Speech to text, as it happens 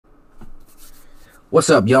What's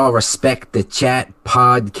up, y'all? Respect the Chat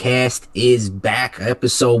podcast is back,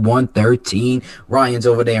 episode 113. Ryan's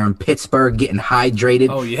over there in Pittsburgh getting hydrated.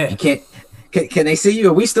 Oh yeah, You can't. Can they see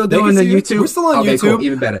you? Are we still they doing can the see you. YouTube? We're still on Okay, cool. YouTube.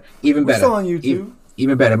 Even better. Even We're better. still on YouTube.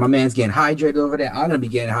 Even better. My man's getting hydrated over there. I'm gonna be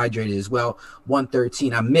getting hydrated as well.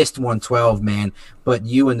 113. I missed 112, man, but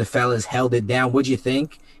you and the fellas held it down. What'd you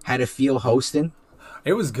think? How'd it feel hosting?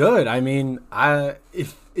 It was good. I mean,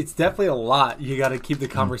 if it's definitely a lot. You got to keep the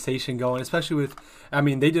conversation going, especially with. I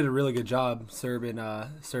mean, they did a really good job, Serb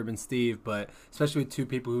and Steve, but especially with two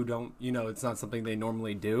people who don't, it's not something they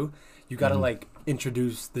normally do. You got to like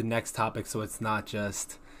introduce the next topic, so it's not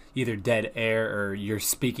just either dead air or you're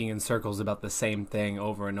speaking in circles about the same thing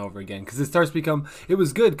over and over again. Because it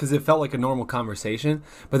was good because it felt like a normal conversation,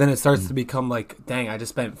 but then it starts to become like, dang, I just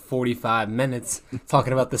spent 45 minutes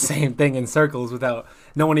talking about the same thing in circles without,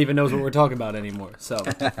 no one even knows what we're talking about anymore. So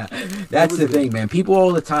That's the thing, man. People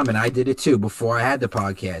all the time, and I did it too before I had the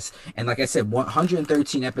podcast. And like I said,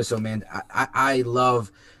 113 episode, man. I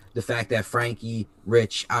love the fact that Frankie,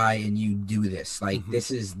 Rich, and you do this. Like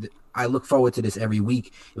I look forward to this every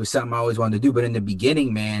week. It was something I always wanted to do. But in the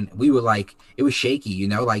beginning, man, we were like, it was shaky,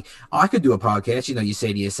 like, oh, I could do a podcast, you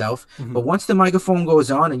say to yourself. But once the microphone goes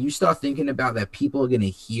on and you start thinking about that people are going to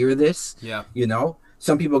hear this,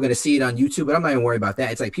 some people are going to see it on YouTube, but I'm not even worried about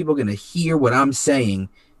that. It's like people are going to hear what I'm saying.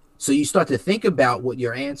 So you start to think about what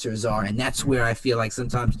your answers are, and that's where I feel like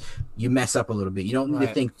sometimes you mess up a little bit. You don't need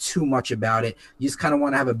to think too much about it. You just kind of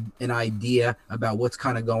want to have an idea about what's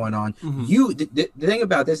kind of going on. The thing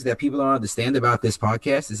about this is that people don't understand about this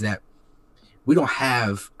podcast is that we don't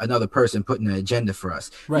have another person putting an agenda for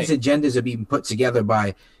us. These agendas are being put together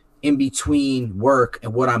by in between work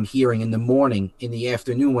and what I'm hearing in the morning, in the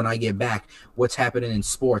afternoon when I get back, what's happening in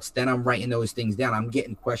sports. Then I'm writing those things down. I'm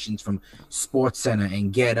getting questions from Sports Center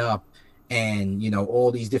and Get Up and,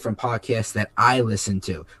 all these different podcasts that I listen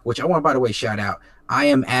to, which I want, by the way, shout out. I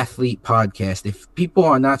Am Athlete Podcast. If people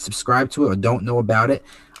are not subscribed to it or don't know about it,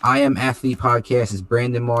 I Am Athlete Podcast is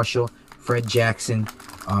Brandon Marshall, Fred Jackson,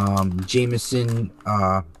 Jameson,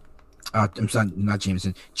 I'm sorry, not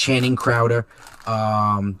Jameson, Channing Crowder,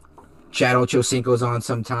 Chad Ochocinco's on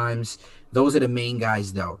sometimes. Those are the main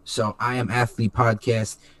guys, though. So I Am Athlete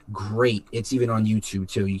Podcast, great. It's even on YouTube,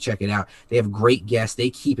 too. You check it out. They have great guests. They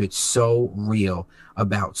keep it so real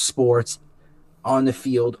about sports, on the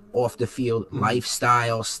field, off the field,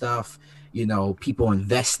 lifestyle stuff, people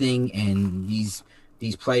investing and these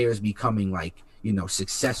players becoming like,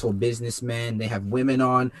 successful businessmen. They have women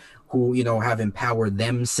on who, have empowered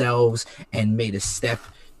themselves and made a step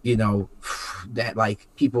that like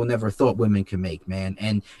people never thought women could make, man.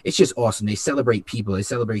 And it's just awesome. They celebrate people. They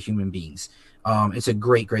celebrate human beings. It's a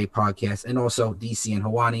great podcast. And also DC and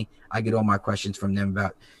Hawani, I get all my questions from them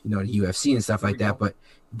about, the UFC and stuff like that. But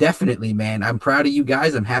definitely, man, I'm proud of you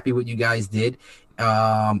guys. I'm happy what you guys did.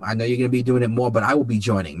 I know you're going to be doing it more, but I will be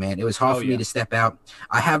joining, man. It was hard for me to step out.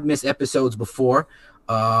 I have missed episodes before.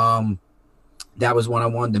 That was one I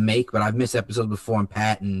wanted to make, but I've missed episodes before, and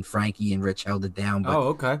Pat and Frankie and Rich held it down. But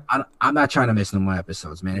okay. I'm not trying to miss no more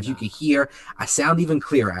episodes, man. If you could hear, I sound even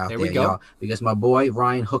clearer out there, y'all, because my boy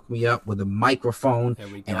Ryan hooked me up with a microphone,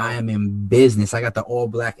 and I am in business. I got the all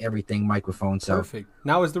black everything microphone. So perfect.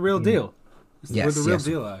 Now it's the real deal. We're the real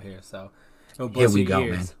deal out here. So here we go,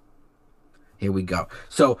 man. Here we go.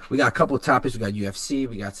 So we got a couple of topics. We got UFC.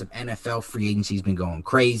 We got some NFL free agency's been going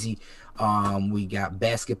crazy. We got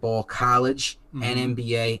basketball, college, and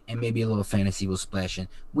NBA, and maybe a little fantasy will splash in.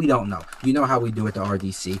 We don't know. You know how we do at the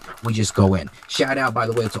RDC. We just go in. Shout out, by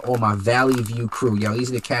the way, to all my Valley View crew. Yo,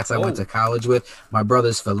 these are the cats I went to college with. My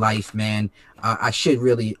brothers for life, man. I should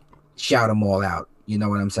really shout them all out. You know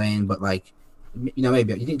what I'm saying? But, like,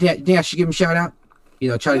 maybe. You think I should give them a shout out?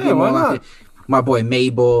 Try to give them all out there. My boy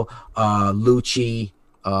Mabel, Lucci,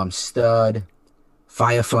 Stud,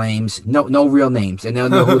 Fire Flames, no real names, and they'll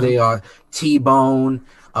know who they are. T-Bone,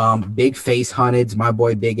 Big Face Hunteds, my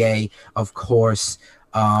boy Big A, of course,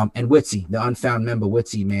 and Witsy, the unfound member.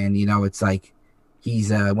 Witsy, man, it's like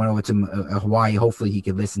he's went over to Hawaii. Hopefully he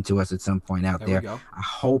could listen to us at some point out there. I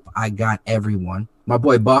hope I got everyone. My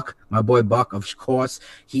boy Buck, of course,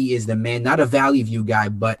 he is the man, not a Valley View guy,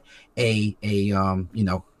 but a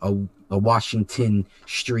Washington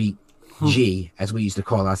Street G, as we used to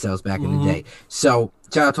call ourselves back in the day. So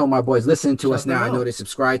shout out to all my boys listening to us now. I know they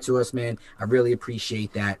subscribe to us, man. I really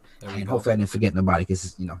appreciate that. And hopefully I didn't forget nobody,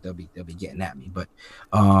 because they'll be getting at me. But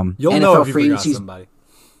you'll NFL know if you free forgot agency, somebody.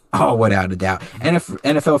 Oh, without a doubt.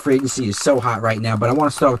 NFL free agency is so hot right now, but I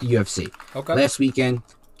want to start with the UFC. Okay. Last weekend,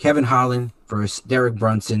 Kevin Holland versus Derek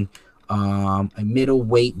Brunson, a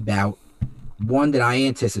middleweight bout, one that I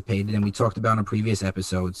anticipated and we talked about in previous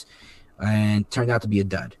episodes. and turned out to be a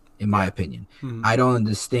dud, in my opinion. Mhm. I don't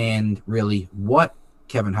understand really what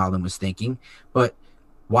Kevin Holland was thinking, but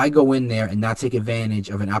why go in there and not take advantage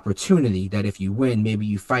of an opportunity that if you win, maybe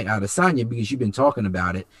you fight Adesanya because you've been talking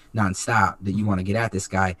about it nonstop that you want to get at this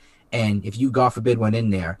guy. And if you, God forbid, went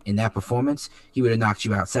in there in that performance, he would have knocked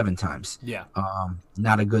you out 7 times. Yeah.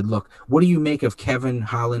 Not a good look. What do you make of Kevin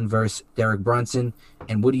Holland versus Derek Brunson?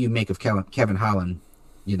 And what do you make of Kevin Holland,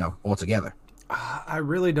 altogether? I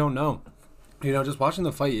really don't know. Just watching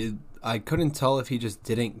the fight, I couldn't tell if he just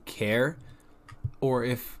didn't care or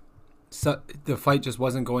if the fight just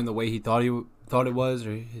wasn't going the way he thought it was,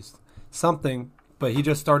 or something. But he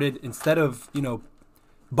just started, instead of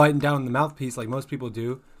biting down the mouthpiece like most people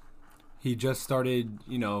do, he just started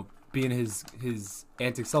being his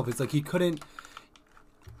antic self. It's like he couldn't.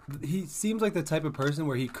 He seems like the type of person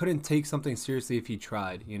where he couldn't take something seriously if he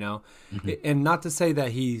tried, And not to say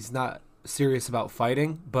that he's not serious about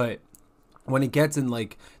fighting, but when it gets in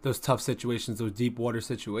like those tough situations, those deep water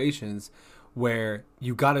situations where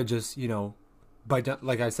you gotta just bite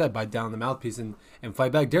down the mouthpiece and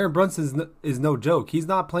fight back. Darren Brunson is no joke. He's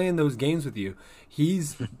not playing those games with you.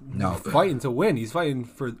 He's fighting to win. He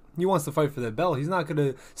wants to fight for the belt. He's not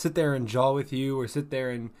gonna sit there and jaw with you or sit there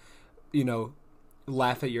and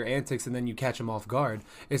laugh at your antics and then you catch him off guard.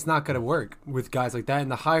 It's not going to work with guys like that.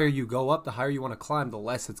 And the higher you go up, the higher you want to climb, the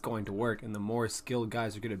less it's going to work and the more skilled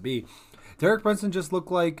guys are going to be. Derek Brunson just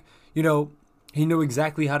looked like, he knew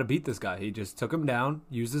exactly how to beat this guy. He just took him down,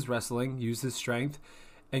 used his wrestling, used his strength.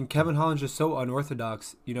 And Kevin Holland's just so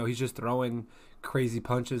unorthodox. He's just throwing crazy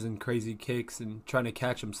punches and crazy kicks and trying to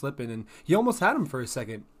catch him slipping. And he almost had him for a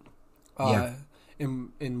second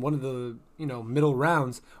in one of the, middle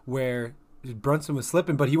rounds where Brunson was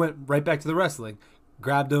slipping, but he went right back to the wrestling,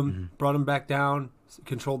 grabbed him, brought him back down,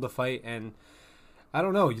 controlled the fight. And I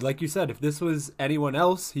don't know, like you said, if this was anyone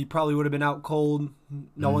else, he probably would have been out cold.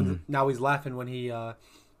 Now he's laughing when he's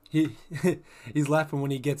laughing when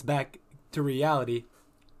he gets back to reality.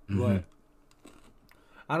 But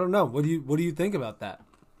I don't know. What do you think about that?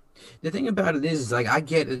 The thing about it is like, I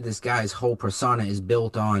get that this guy's whole persona is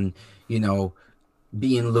built on,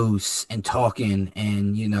 being loose and talking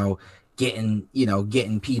and,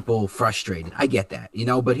 getting people frustrated. I get that,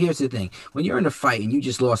 but here's the thing. When you're in a fight and you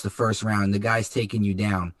just lost the first round and the guy's taking you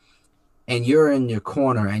down and you're in your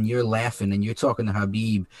corner and you're laughing and you're talking to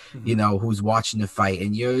Habib, who's watching the fight,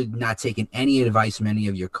 and you're not taking any advice from any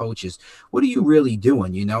of your coaches, what are you really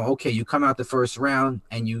doing? Okay, you come out the first round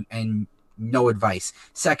and no advice.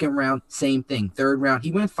 Second round, same thing. Third round,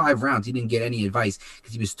 he went 5 rounds. He didn't get any advice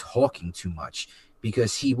because he was talking too much,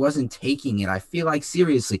 because he wasn't taking it, I feel like,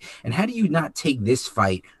 seriously. And how do you not take this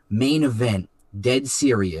fight, main event, dead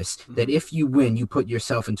serious, that if you win, you put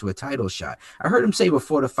yourself into a title shot? I heard him say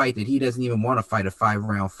before the fight that he doesn't even want to fight a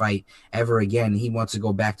 5-round fight ever again. He wants to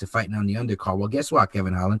go back to fighting on the undercard. Well, guess what,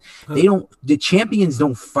 Kevin Holland? The champions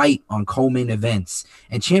don't fight on co-main events,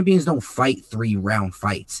 and champions don't fight 3-round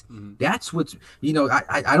fights. That's what's,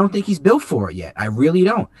 I don't think he's built for it yet. I really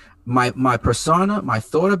don't. My persona, my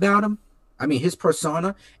thought about him, his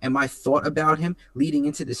persona and my thought about him leading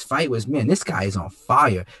into this fight was, man, this guy is on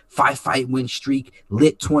fire. 5-fight win streak,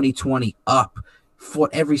 lit 2020 up, fought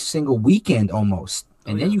every single weekend almost.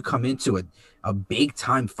 And then you come into a big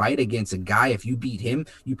time fight against a guy. If you beat him,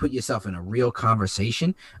 you put yourself in a real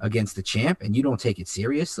conversation against the champ and you don't take it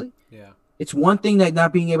seriously. Yeah. It's one thing that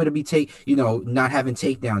not being able to be not having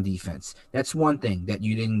takedown defense. That's one thing that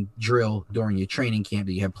you didn't drill during your training camp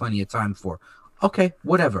that you had plenty of time for. Okay,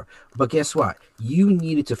 whatever. But guess what? You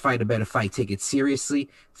needed to fight a better fight. Take it seriously.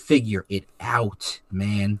 Figure it out,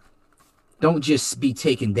 man. Don't just be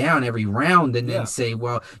taken down every round and then say,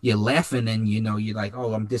 well, you're laughing and, you're like,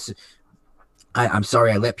 oh, I'm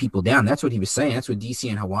sorry I let people down. That's what he was saying. That's what DC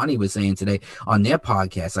and Hawani was saying today on their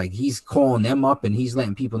podcast. Like, he's calling them up and he's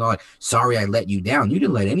letting people know, like, sorry I let you down. You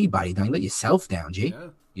didn't let anybody down. You let yourself down, G. Yeah.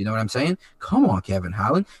 You know what I'm saying? Come on, Kevin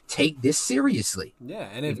Holland. Take this seriously. Yeah,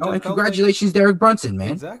 and and congratulations, Derek Brunson,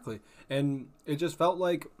 man. Exactly. And it just felt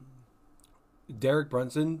like Derek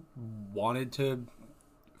Brunson wanted to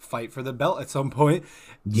fight for the belt at some point.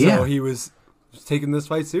 Yeah. So he was taking this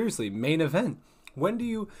fight seriously. Main event. When do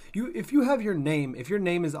you if you have your name, if your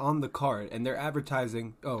name is on the card and they're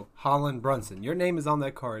advertising, oh, Holland Brunson, your name is on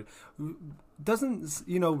that card, doesn't,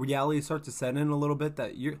 reality start to set in a little bit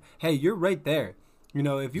that you're right there.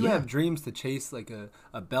 If you have dreams to chase like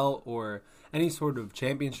a belt or any sort of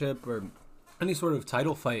championship or any sort of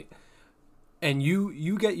title fight, and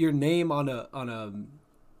you get your name on a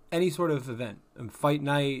any sort of event, fight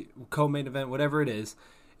night, co-main event, whatever it is,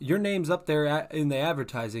 your name's up there in the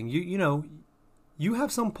advertising. you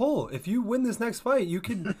have some pull. If you win this next fight, you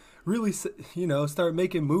can really, start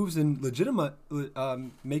making moves and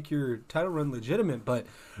make your title run legitimate. But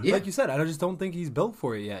like you said, I just don't think he's built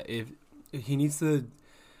for it yet. If he needs to,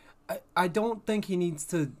 I don't think he needs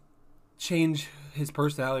to change his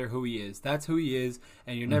personality or who he is. That's who he is,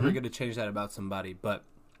 and you're never going to change that about somebody. But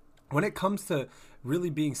when it comes to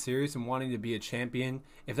really being serious and wanting to be a champion,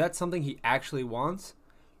 if that's something he actually wants,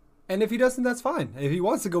 and if he doesn't, that's fine. If he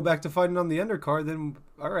wants to go back to fighting on the undercard, then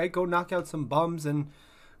all right, go knock out some bums and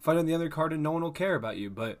fight on the undercard and no one will care about you.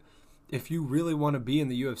 But if you really want to be in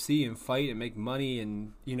the UFC and fight and make money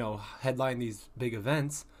and, headline these big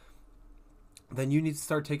events, then you need to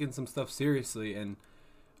start taking some stuff seriously and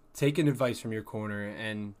taking advice from your corner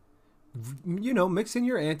and, mixing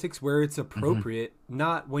your antics where it's appropriate,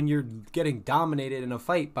 not when you're getting dominated in a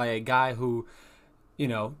fight by a guy who,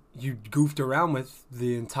 you goofed around with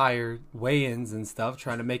the entire weigh-ins and stuff,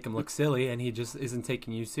 trying to make him look silly, and he just isn't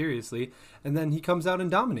taking you seriously. And then he comes out and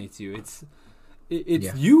dominates you. It's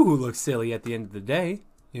you who looks silly at the end of the day,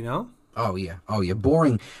 Oh yeah.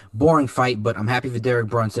 Boring fight, but I'm happy for Derek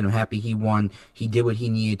Brunson. I'm happy he won. He did what he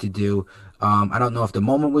needed to do. I don't know if the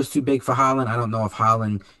moment was too big for Holland. I don't know if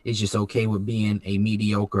Holland is just okay with being a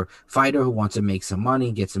mediocre fighter who wants to make some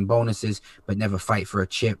money, get some bonuses, but never fight for a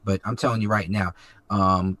chip. But I'm telling you right now,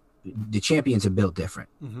 the champions are built different.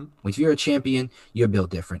 If you're a champion, you're built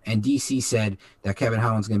different. And DC said that Kevin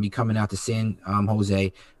Holland's going to be coming out to San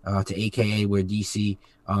Jose, to AKA where DC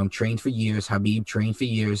trained for years. Khabib trained for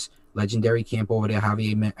years. Legendary camp over there.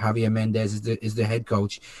 Javier Mendez is the head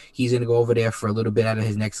coach. He's going to go over there for a little bit out of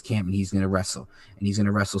his next camp, and he's going to wrestle. And he's going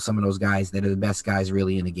to wrestle some of those guys that are the best guys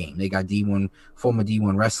really in the game. They got former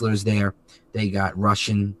D1 wrestlers there. They got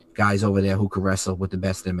Russian guys over there who could wrestle with the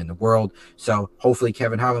best of them in the world. So hopefully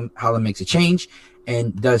Kevin Holland makes a change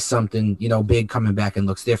and does something, big coming back and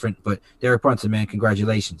looks different. But Derek Brunson, man,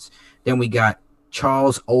 congratulations. Then we got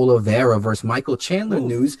Charles Oliveira versus Michael Chandler.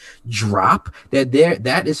 News drop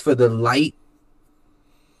that is for the lightweight.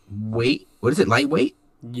 What is it? Lightweight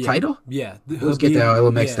title? Yeah. Let's get that a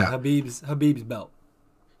little mixed up. Habib's belt.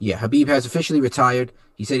 Yeah, Khabib has officially retired.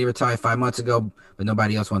 He said he retired 5 months ago, but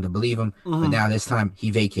nobody else wanted to believe him. But now this time he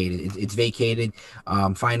vacated. It's vacated.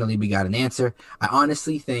 Finally, we got an answer. I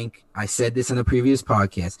honestly think, I said this in a previous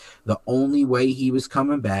podcast, the only way he was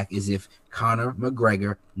coming back is if Conor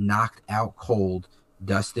McGregor knocked out cold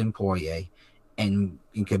Dustin Poirier, and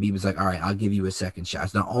Khabib was like, all right, I'll give you a second shot.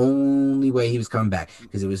 It's the only way he was coming back,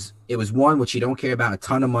 because it was one which he don't care about, a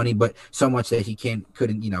ton of money, but so much that he couldn't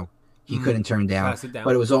turn down.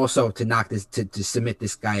 But it was also to knock this, to submit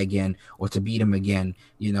this guy again, or to beat him again,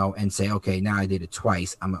 and say, okay, now I did it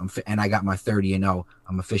twice. And I got my 30-0.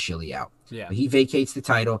 I'm officially out. Yeah. But he vacates the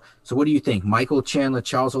title. So what do you think? Michael Chandler,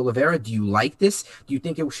 Charles Oliveira, do you like this? Do you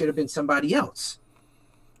think it should have been somebody else?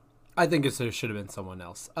 I think it should have been someone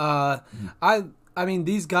else. I mean,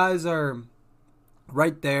 these guys are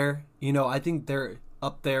right there. I think they're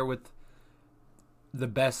up there with the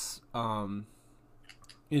best,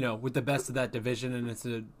 with the best of that division, and it's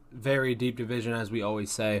a very deep division, as we always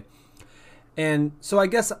say. And so I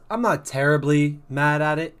guess I'm not terribly mad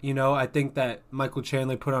at it. I think that Michael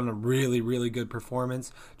Chandler put on a really, really good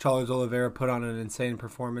performance. Charles Oliveira put on an insane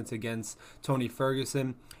performance against Tony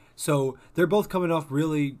Ferguson. So they're both coming off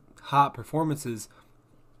really hot performances.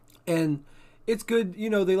 And it's good,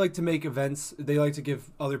 they like to make events. They like to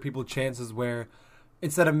give other people chances where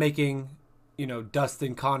instead of making,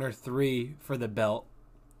 Dustin Conor 3 for the belt,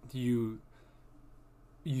 you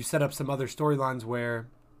set up some other storylines where,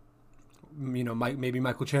 maybe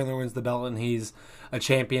Michael Chandler wins the belt and he's a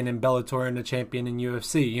champion in Bellator and a champion in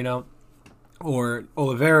UFC, or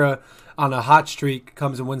Oliveira on a hot streak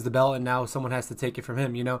comes and wins the belt and now someone has to take it from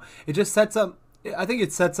him. It just sets up, I think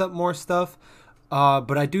it sets up more stuff.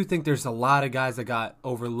 But I do think there's a lot of guys that got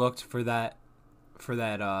overlooked for that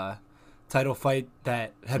title fight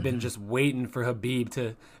that have been just waiting for Khabib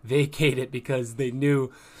to vacate it, because they knew,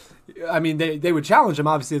 they would challenge him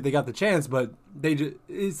obviously if they got the chance, but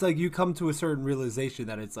it's like you come to a certain realization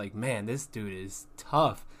that it's like, man, this dude is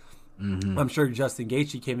tough. I'm sure Justin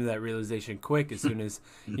Gaethje came to that realization quick as soon as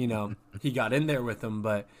he got in there with him.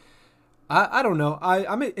 But I don't know.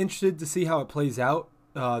 I'm interested to see how it plays out.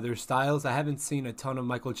 Their styles. I haven't seen a ton of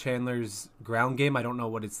Michael Chandler's ground game. I don't know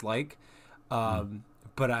what it's like.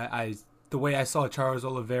 But I the way I saw Charles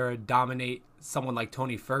Oliveira dominate someone like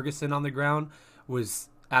Tony Ferguson on the ground was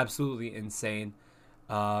absolutely insane.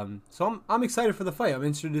 So I'm excited for the fight. I'm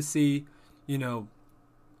interested to see,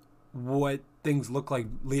 what things look like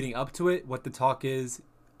leading up to it, what the talk is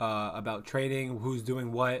about training, who's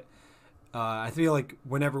doing what. I feel like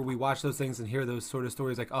whenever we watch those things and hear those sort of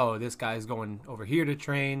stories, like, oh, this guy's going over here to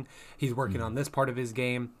train, he's working on this part of his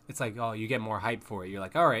game, it's like, oh, you get more hype for it. You're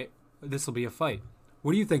like, all right, this will be a fight.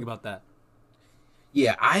 What do you think about that?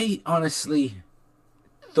 Yeah, I honestly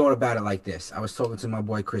thought about it like this. I was talking to my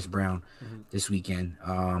boy Chris Brown this weekend,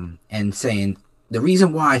 and saying the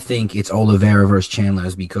reason why I think it's Oliveira versus Chandler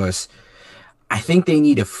is because I think they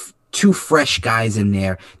need two fresh guys in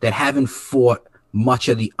there that haven't fought much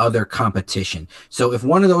of the other competition. So if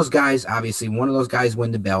one of those guys, obviously one of those guys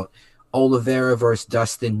win the belt, Oliveira versus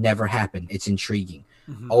Dustin never happened. It's intriguing.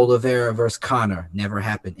 Oliveira versus Conor never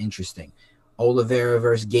happened. Interesting. Oliveira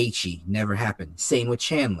versus Gaethje never happened. Same with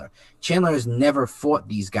Chandler. Chandler has never fought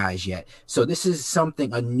these guys yet. So this is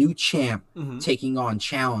something, a new champ taking on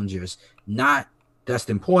challengers, not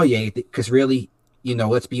Dustin Poirier, because really,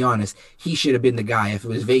 let's be honest, he should have been the guy if it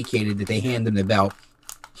was vacated that they hand him the belt.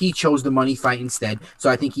 He chose the money fight instead, so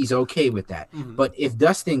I think he's okay with that. But if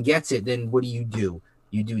Dustin gets it, then what do?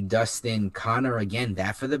 You do Dustin Conor again,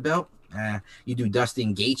 that for the belt? You do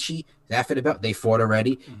Dustin Gaethje, that for the belt? They fought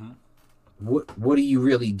already. What do you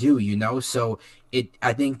really do? So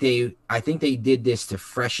I think they did this to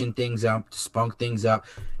freshen things up, to spunk things up.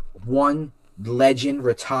 One legend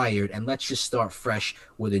retired, and let's just start fresh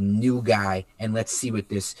with a new guy, and let's see what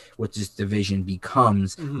this division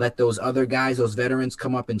becomes. Let those other guys, those veterans,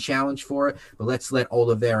 come up and challenge for it, but let's let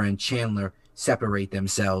Oliveira and Chandler separate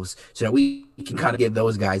themselves so that we can kind of get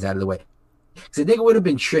those guys out of the way. Because I think it would have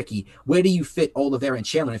been tricky. Where do you fit Oliveira and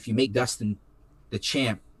Chandler if you make Dustin the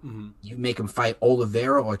champ? You make him fight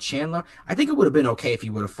Oliveira or Chandler. I think it would have been okay if he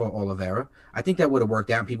would have fought Oliveira. I think that would have worked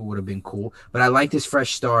out. People would have been cool. But I like this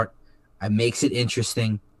fresh start. It makes it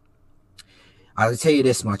interesting. I'll tell you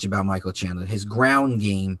this much about Michael Chandler. His ground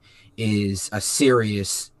game is a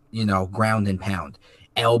serious, ground and pound.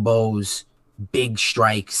 Elbows, big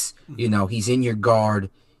strikes. He's in your guard.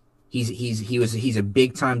 He's a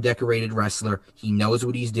big time decorated wrestler. He knows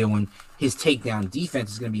what he's doing. His takedown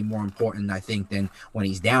defense is going to be more important, I think, than when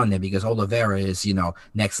he's down there, because Oliveira is,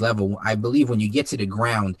 next level. I believe when you get to the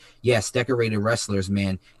ground, yes, decorated wrestlers,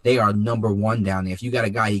 man, they are number one down there. If you got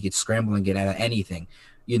a guy, he could scramble and get out of anything,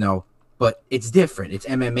 but it's different. It's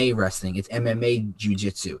MMA wrestling. It's MMA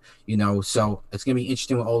jiu-jitsu, so it's going to be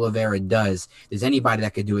interesting what Oliveira does. If there's anybody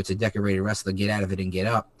that could do it, to decorated wrestler, get out of it and get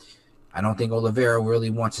up. I don't think Oliveira really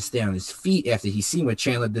wants to stay on his feet after he's seen what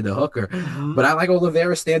Chandler did to Hooker. But I like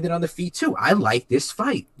Oliveira standing on the feet too. I like this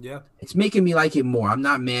fight. Yeah. It's making me like it more. I'm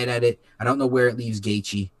not mad at it. I don't know where it leaves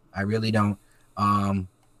Gaethje. I really don't.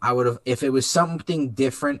 I would have, if it was something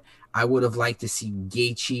different, I would have liked to see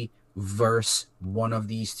Gaethje versus one of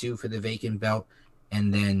these two for the vacant belt,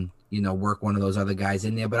 and then work one of those other guys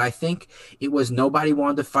in there. But I think it was nobody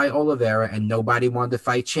wanted to fight Oliveira and nobody wanted to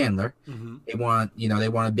fight Chandler. They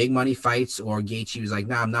wanted big money fights, or Gaethje was like,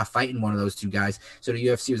 nah, I'm not fighting one of those two guys. So the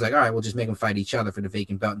UFC was like, all right, we'll just make them fight each other for the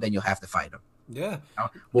vacant belt, and then you'll have to fight them. Yeah.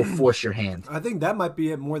 We'll force your hand. I think that might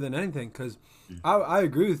be it more than anything, because I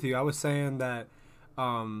agree with you. I was saying that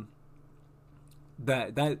that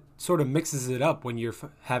sort of mixes it up when you're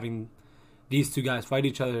having these two guys fight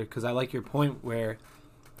each other, because I like your point where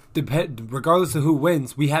regardless of who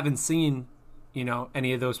wins, we haven't seen,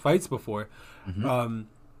 any of those fights before.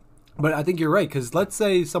 But I think you're right, because let's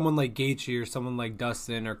say someone like Gaethje or someone like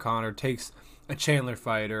Dustin or Conor takes a Chandler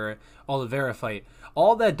fight or a Oliveira fight.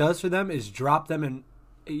 All that does for them is drop them in,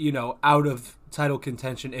 out of title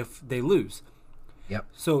contention if they lose. Yep.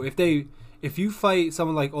 So if you fight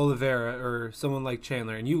someone like Oliveira or someone like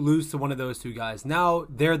Chandler and you lose to one of those two guys, now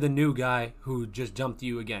they're the new guy who just jumped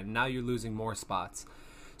you again. Now you're losing more spots.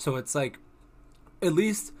 So it's like, at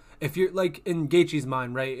least if you're like in Gaethje's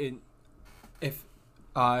mind, right? If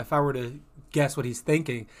I were to guess what he's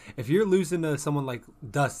thinking, if you're losing to someone like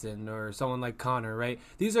Dustin or someone like Conor, right?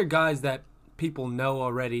 These are guys that people know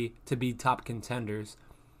already to be top contenders,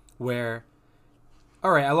 where,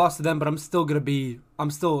 all right, I lost to them, but I'm still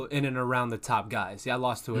in and around the top guys. Yeah, I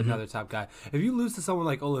lost to another top guy. If you lose to someone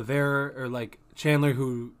like Oliveira or like Chandler,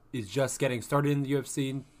 who is just getting started in the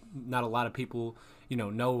UFC, not a lot of people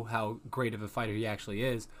know how great of a fighter he actually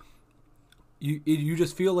is. You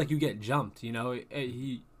just feel like you get jumped.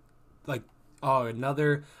 He like, oh,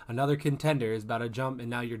 another contender is about to jump, and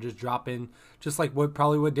now you're just dropping, just like what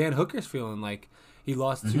Dan Hooker's feeling like. He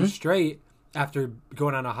lost two straight after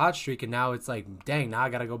going on a hot streak, and now it's like, dang, now I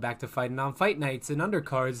got to go back to fighting on fight nights and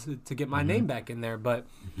undercards to get my name back in there. But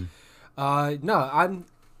no,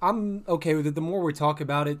 I'm okay with it. The more we talk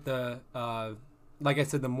about it, like I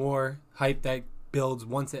said, the more hype that builds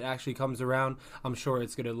once it actually comes around. I'm sure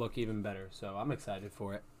it's going to look even better. So I'm excited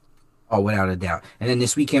for it. Oh, without a doubt. And then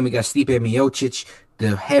this weekend we got Stipe Miocic,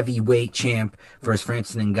 the heavyweight champ, versus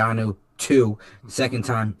Francis Ngannou 2. Second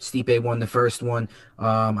time Stipe won the first one.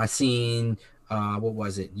 I seen what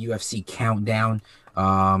was it? UFC Countdown.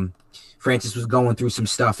 Francis was going through some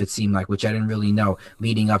stuff, it seemed like, which I didn't really know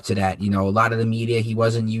leading up to that. A lot of the media he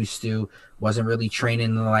wasn't used to, wasn't really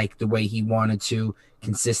training like the way he wanted to,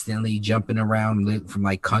 consistently jumping around from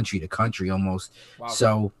like country to country almost. Wow.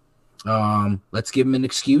 So let's give him an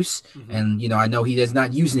excuse. And I know he is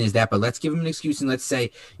not using his that, but let's give him an excuse and let's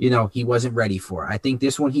say he wasn't ready for it. I think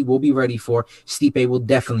this one he will be ready for. Stipe will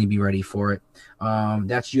definitely be ready for it.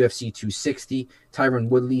 That's UFC 260. Tyron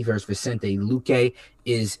Woodley versus Vicente Luque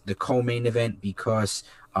is the co-main event because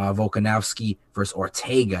Volkanovski versus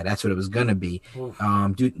Ortega, that's what it was gonna be.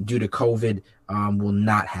 Due to COVID, will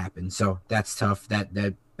not happen. So that's tough.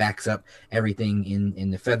 That backs up everything in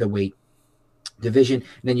the featherweight division.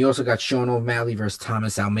 And then you also got Sean O'Malley versus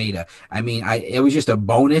Thomas Almeida. I mean, it was just a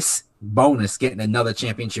bonus getting another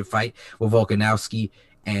championship fight with Volkanovski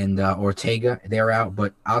and Ortega. They're out,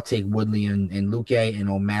 but I'll take Woodley and Luque and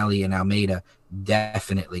O'Malley and Almeida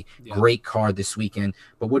definitely. Yeah. Great card this weekend.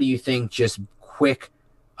 But what do you think? Just quick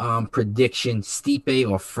prediction: Stipe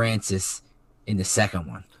or Francis in the second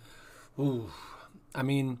one? Ooh, I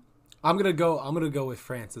mean, I'm gonna go with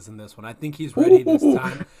Francis in this one. I think he's ready this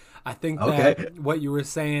time. I think that what you were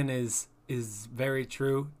saying is very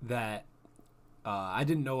true, that I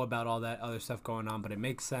didn't know about all that other stuff going on, but it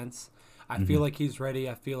makes sense. I feel like he's ready.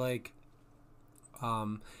 I feel like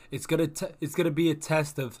it's gonna be a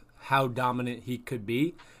test of how dominant he could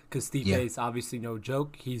be, because Stipe is obviously no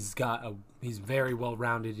joke. He's very well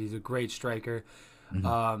rounded. He's a great striker,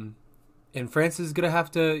 and Francis is gonna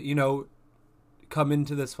have to come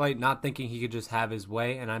into this fight not thinking he could just have his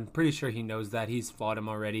way, and I'm pretty sure he knows that. He's fought him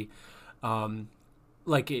already.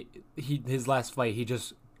 His last fight, he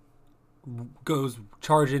just goes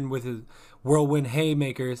charging with his whirlwind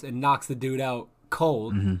haymakers and knocks the dude out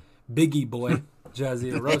cold. Biggie boy,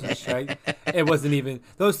 Jazzy Rosenstrike. It wasn't even,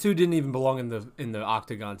 those two didn't even belong in the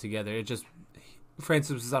octagon together. It just,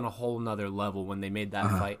 Francis was on a whole nother level when they made that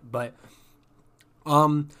fight. But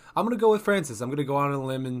I'm gonna go with Francis. I'm gonna go out on a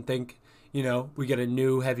limb and think, we get a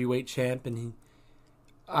new heavyweight champ, and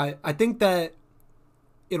I think that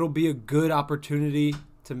it'll be a good opportunity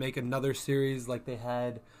to make another series like they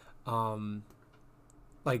had,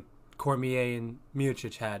 like Cormier and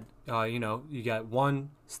Miocic had. You got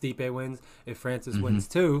one, Stipe wins. If Francis wins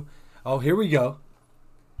two, here we go.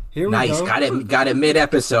 Nice, got it mid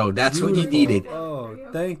episode. That's Beautiful. What you needed. Oh,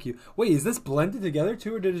 thank you. Wait, is this blended together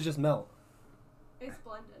too, or did it just melt? It's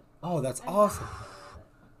blended. Oh, that's awesome.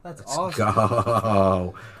 Let's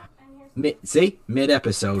go. Mid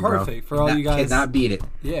episode, bro. Perfect for all you guys. Cannot beat it.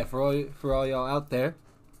 Yeah, for all y'all out there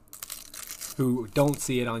who don't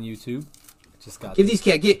see it on YouTube, just got give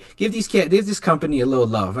this company a little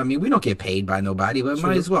love. I mean, we don't get paid by nobody, but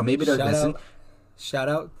might as well. Maybe they'll listen. Shout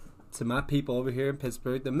out to my people over here in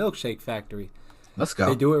Pittsburgh, the Milkshake Factory. Let's go.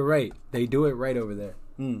 They do it right. They do it right over there.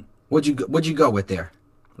 What'd you go with there?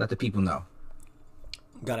 Let the people know.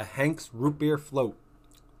 Got a Hank's root beer float.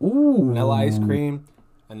 Ooh. Vanilla ice cream,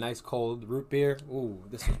 a nice cold root beer. Ooh,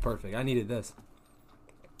 this was perfect. I needed this.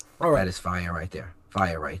 All right. That is fire right there.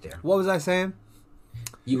 Fire right there. What was I saying?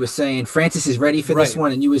 You were saying Francis is ready for this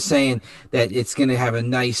one, and you were saying that it's going to have a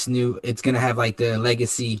nice it's going to have like the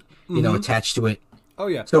legacy, attached to it. Oh,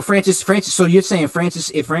 yeah. So Francis, so you're saying if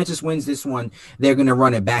Francis wins this one, they're going to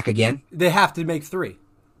run it back again? They have to make 3.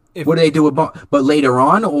 What do they do with but later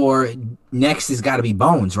on, or next has got to be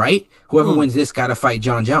Bones, right? Whoever wins this got to fight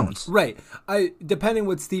John Jones. Right. Depending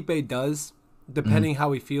what Stipe does, depending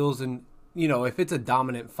how he feels, and if it's a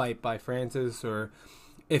dominant fight by Francis, or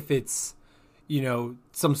if it's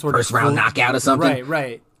some sort first round knockout or something.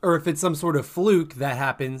 Right. Or if it's some sort of fluke that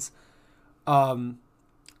happens,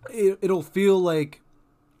 it'll feel like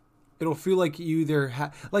you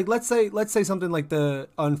either like let's say something like the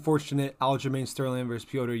unfortunate Aljamain Sterling versus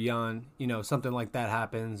Petr Yan, something like that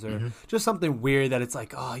happens, or just something weird that it's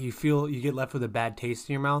like, you get left with a bad taste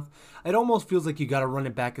in your mouth. It almost feels like you got to run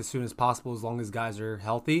it back as soon as possible, as long as guys are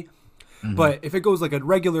healthy. But if it goes like a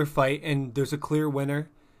regular fight and there's a clear winner,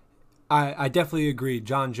 I definitely agree.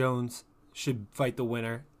 John Jones should fight the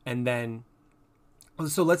winner, and then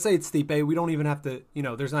so let's say it's Stipe. We don't even have to,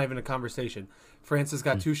 there's not even a conversation. Francis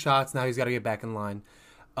got 2 shots. Now he's got to get back in line.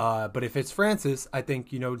 But if it's Francis, I think,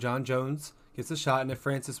 John Jones gets a shot. And if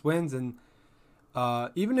Francis wins, and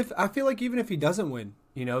even if he doesn't win,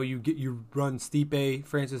 you run Stipe,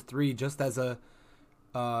 Francis 3 just as a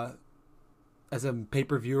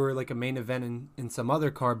pay-per-view or like a main event in some other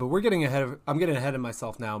card. But I'm getting ahead of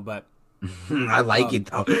myself now. But I like it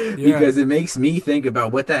though Yeah, because it makes me think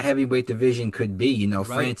about what that heavyweight division could be. You know, right.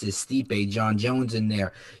 Francis, Stipe, John Jones in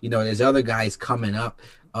there. You know, there's other guys coming up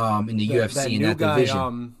in the That UFC in new that guy,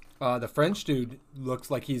 division. the French dude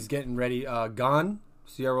looks like he's getting ready. Gone,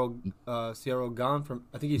 Cyril Gone from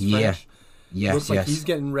I think he's Yeah, French. Looks yes, like he's yes.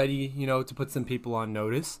 getting ready, to put some people on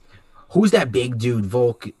notice. Who's that big dude,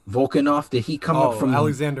 Volkanov? Did he come up Oh, from?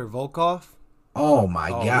 Alexander Volkov. Oh my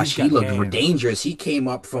Oh, he's gosh, he got looked hands. dangerous. He came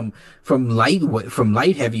up from light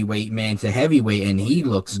heavyweight man to heavyweight, and Oh he yeah.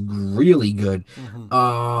 looks really good.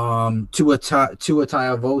 Tua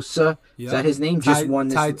Tagovailoa, is that Yep. his name? Just won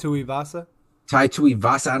this. Tai Tuivasa. Tai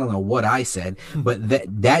Tuivasa, I don't know what I said, but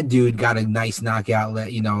that dude got a nice knockout, last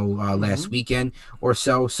Mm-hmm. weekend or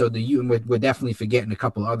so. So we're definitely forgetting a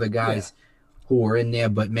couple other Yeah. guys who are in there,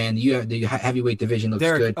 but man, the heavyweight division looks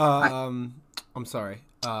Derek. good. I'm sorry.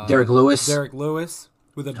 Derek Lewis. Derek Lewis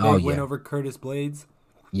with a Oh big win yeah. over Curtis Blades.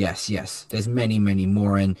 Yes, yes. There's many, many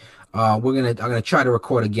more, and I'm gonna try to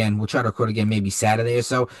record again. We'll try to record again maybe Saturday or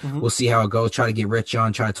so. Mm-hmm. We'll see how it goes. Try to get Rich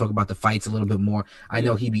on. Try to talk about the fights a little bit more. I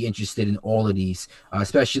know Yeah. he'd be interested in all of these,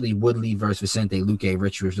 especially Woodley versus Vicente Luque.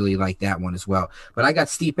 Rich was really like that one as well. But I got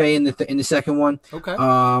Stipe in the second one. Okay.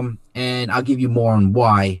 And I'll give you more on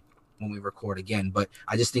why when we record again. But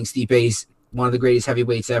I just think Stipe's one of the greatest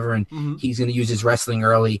heavyweights ever, and Mm-hmm. he's gonna use his wrestling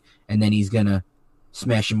early, and then he's gonna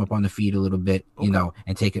smash him up on the feet a little bit, Okay.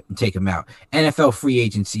 and take him out. NFL free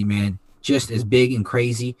agency, man, just as big and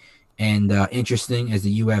crazy and interesting as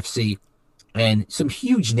the UFC, and some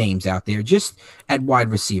huge names out there just at wide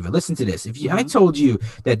receiver. Listen to this: I Mm-hmm. told you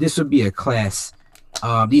that this would be a class,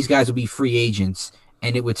 these guys would be free agents.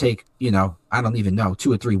 And it would take, I don't even know,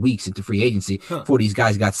 2 or 3 weeks into free agency Huh. before these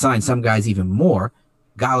guys got signed. Some guys even more.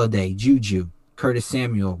 Galladay, Juju, Curtis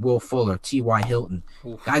Samuel, Will Fuller, T.Y. Hilton.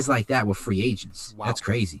 Oof. Guys like that were free agents. Wow. That's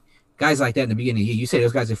crazy. Guys like that in the beginning of the year, you say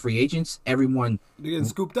those guys are free agents, everyone They're getting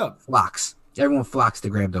scooped up. flocks. Everyone flocks to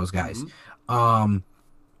grab those guys. Mm-hmm.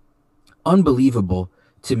 Unbelievable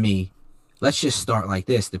to me. Let's just start like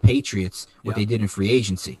this. The Patriots, what Yeah. they did in free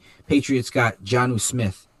agency. Patriots got Jonnu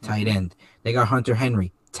Smith, tight end. They got Hunter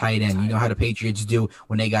Henry, tight end. You know how the Patriots do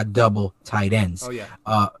when they got double tight ends. Oh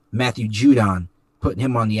yeah. Matthew Judon, putting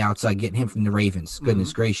him on the outside, getting him from the Ravens.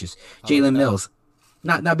 Goodness gracious. Jalen that. Mills,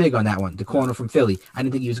 not big on that one. The corner from Philly. I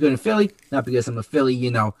didn't think he was good in Philly, not because I'm a Philly,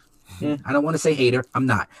 I don't want to say hater. I'm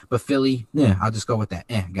not. But Philly, I'll just go with that.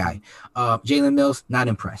 Guy. Jalen Mills, not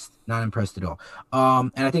impressed. Not impressed at all.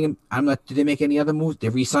 And I think I'm not. Did they make any other moves? They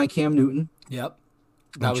re-signed Cam Newton. Yep.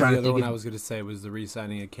 I'm That was the trying to other think one of- I was going to say was the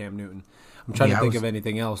re-signing of Cam Newton. I'm trying Yeah, to I think was- of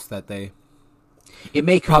anything else that they. It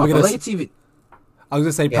may come Probably up. gonna But s- it's even. I was going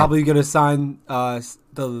to say Yeah. probably going to sign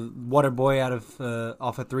the water boy out of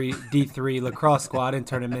off a D3 lacrosse squad and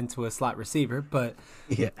turn him into a slot receiver. But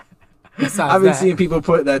Yeah. besides I've been that, seeing people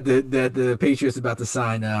put that the Patriots about to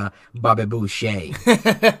sign Bobby Boucher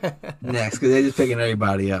next because they're just picking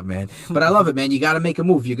everybody up, man. But I love it, man. You got to make a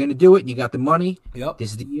move. You're gonna do it, and you got the money. Yep.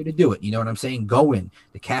 This is the year to do it. You know what I'm saying? Go in.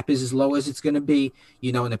 The cap is as low as it's gonna be.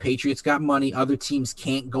 And the Patriots got money. Other teams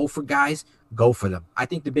can't go for guys. Go for them. I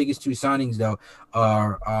think the biggest two signings though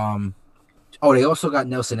are they also got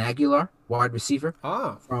Nelson Aguilar, wide receiver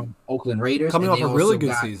from Oakland Raiders, coming and off they a really also good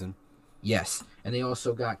got- season. Yes, and they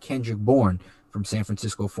also got Kendrick Bourne from San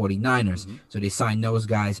Francisco 49ers. So they signed those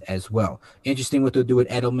guys as well. Interesting what they'll do with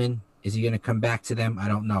Edelman. Is he going to come back to them? I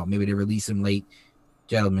don't know. Maybe they release him late.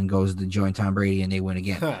 Gentleman goes to join Tom Brady and they win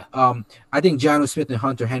again. I think Jonnu Smith and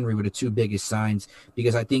Hunter Henry were the two biggest signs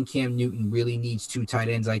because I think Cam Newton really needs two tight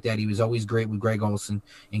ends like that. He was always great with Greg Olsen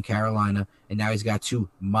in Carolina, and now he's got two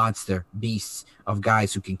monster beasts of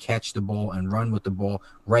guys who can catch the ball and run with the ball,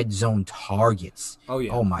 red zone targets. Oh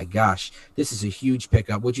yeah. Oh my gosh, this is a huge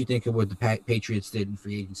pickup. What do you think of what the Patriots did in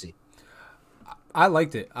free agency? I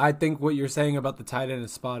liked it. I think what you're saying about the tight end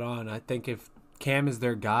is spot on. I think if Cam is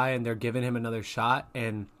their guy and they're giving him another shot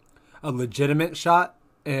and a legitimate shot,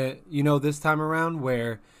 this time around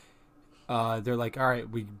where they're like, all right,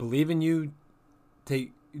 we believe in you.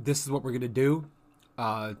 This is what we're going to do.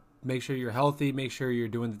 Make sure you're healthy. Make sure you're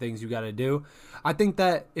doing the things you got to do. I think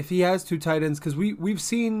that if he has two tight ends, because we've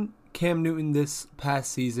seen Cam Newton this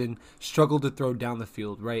past season struggle to throw down the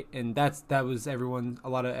field, right? And that was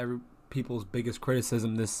people's biggest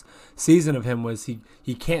criticism this season of him was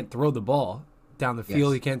he can't throw the ball down the field.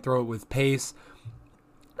 Yes. He can't throw it with pace.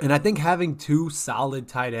 And I think having two solid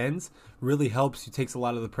tight ends really helps you, takes a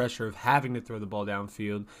lot of the pressure of having to throw the ball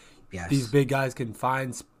downfield. Yes. These big guys can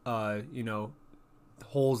find,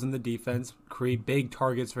 holes in the defense, create big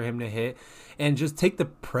targets for him to hit, and just take the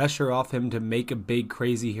pressure off him to make a big,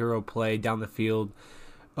 crazy hero play down the field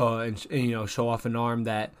and show off an arm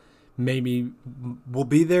that maybe will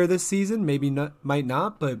be there this season, maybe not, might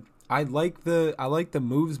not, but I like the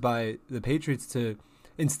moves by the Patriots to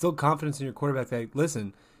instill confidence in your quarterback that,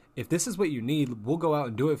 listen, if this is what you need, we'll go out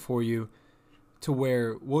and do it for you, to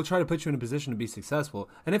where we'll try to put you in a position to be successful.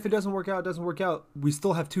 And if it doesn't work out, it doesn't work out. We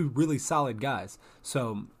still have two really solid guys.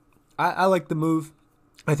 So I like the move.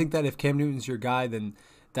 I think that if Cam Newton's your guy, then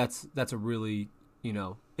that's a really,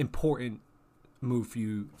 important move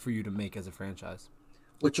for you to make as a franchise.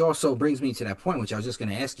 Which also brings me to that point, which I was just going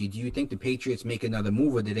to ask you. Do you think the Patriots make another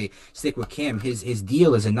move, or do they stick with Cam? His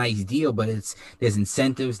deal is a nice deal, but there's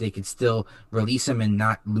incentives. They could still release him and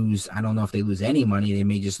not lose. I don't know if they lose any money. They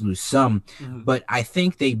may just lose some. Mm-hmm. But I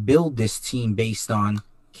think they build this team based on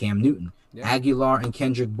Cam Newton. Yeah. Aguilar and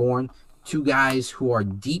Kendrick Bourne, two guys who are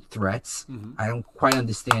deep threats. Mm-hmm. I don't quite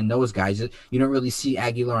understand those guys. You don't really see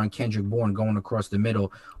Aguilar and Kendrick Bourne going across the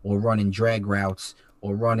middle or running drag routes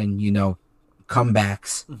or running,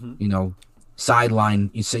 comebacks, mm-hmm. Sideline,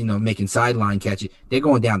 making sideline catches. They're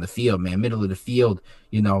going down the field, man, middle of the field,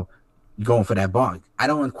 going for that ball. I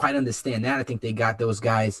don't quite understand that. I think they got those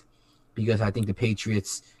guys because I think the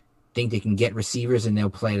Patriots think they can get receivers and they'll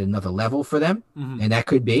play at another level for them, mm-hmm. and that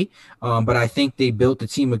could be. But I think they built the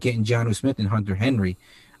team of getting Jonnu Smith and Hunter Henry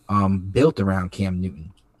built around Cam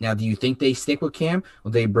Newton. Now, do you think they stick with Cam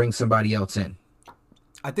or they bring somebody else in?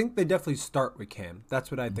 I think they definitely start with Cam.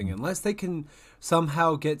 That's what I think. Unless they can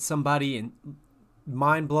somehow get somebody in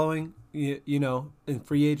mind-blowing, in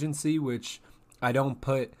free agency, which I don't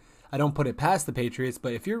put it past the Patriots.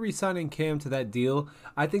 But if you're re-signing Cam to that deal,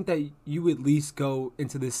 I think that you at least go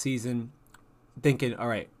into this season thinking, all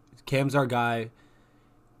right, Cam's our guy.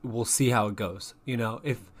 We'll see how it goes.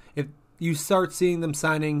 If you start seeing them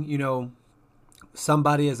signing,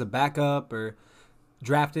 somebody as a backup or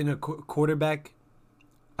drafting a quarterback,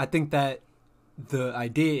 I think that the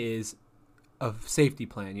idea is a safety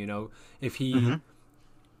plan. If he mm-hmm.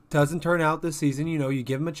 doesn't turn out this season, you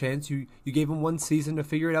give him a chance. You gave him one season to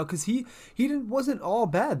figure it out because he wasn't all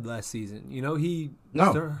bad last season. He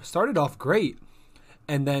started off great,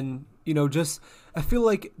 and then I feel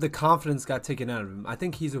like the confidence got taken out of him. I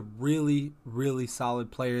think he's a really, really solid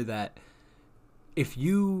player that if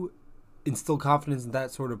you instill confidence in that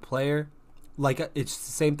sort of player. Like, it's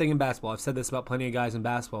the same thing in basketball. I've said this about plenty of guys in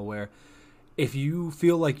basketball where if you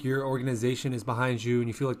feel like your organization is behind you and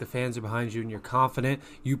you feel like the fans are behind you and you're confident,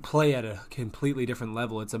 you play at a completely different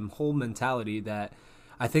level. It's a whole mentality that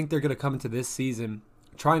I think they're going to come into this season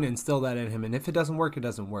trying to instill that in him. And if it doesn't work, it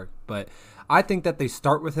doesn't work. But I think that they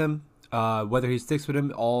start with him. Whether he sticks with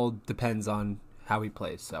him all depends on how he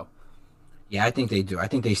plays. So. Yeah, I think they do. I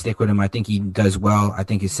think they stick with him. I think he does well. I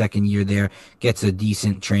think his second year there gets a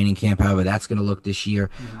decent training camp. However, that's going to look this year.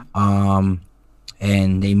 Mm-hmm.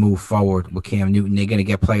 And they move forward with Cam Newton. They're going to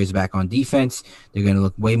get players back on defense. They're going to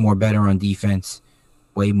look way more better on defense.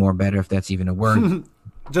 Way more better, if that's even a word.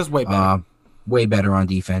 Just way better. Way better on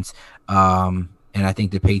defense. And I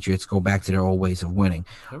think the Patriots go back to their old ways of winning.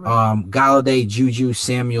 Right. Golladay, Juju,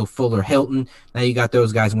 Samuel, Fuller, Hilton. Now you got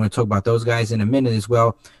those guys. I'm going to talk about those guys in a minute as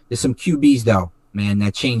well. There's some QBs, though, man,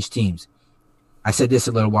 that changed teams. I said this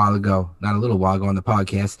a little while ago, not a little while ago on the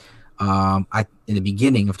podcast. In the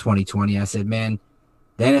beginning of 2020, I said, man,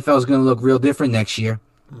 the NFL is going to look real different next year.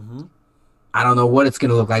 Mm-hmm. I don't know what it's going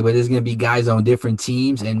to look like, but there's going to be guys on different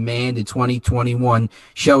teams. And, man, the 2021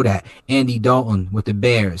 showed that. Andy Dalton with the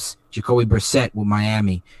Bears, Jacoby Brissett with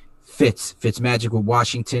Miami, Fitzmagic with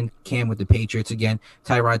Washington, Cam with the Patriots again,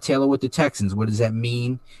 Tyrod Taylor with the Texans. What does that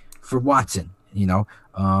mean for Watson?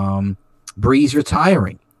 Breeze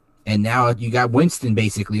retiring. And now you got Winston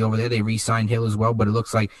basically over there. They re-signed Hill as well, but it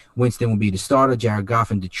looks like Winston will be the starter. Jared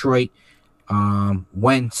Goff in Detroit.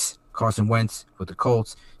 Carson Wentz with the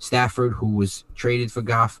Colts. Stafford, who was traded for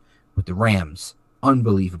Goff with the Rams.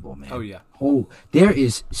 Unbelievable, man. Oh, yeah.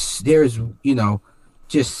 There's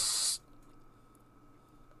just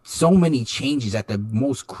so many changes at the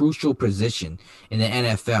most crucial position in the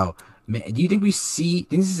NFL. Man, do you think this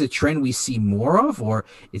is a trend we see more of, or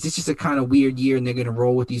is this just a kind of weird year and they're going to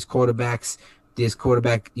roll with these quarterbacks?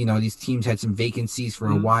 These teams had some vacancies for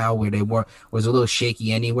a while where they was a little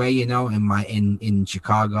shaky anyway, in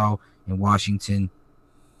Chicago, in Washington,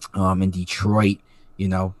 in Detroit,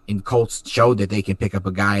 in Colts showed that they can pick up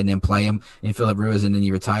a guy and then play him in Phillip Rivers and then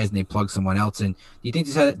he retires and they plug someone else in. Do you think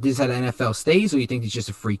this how the NFL stays, or do you think it's just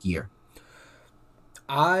a freak year?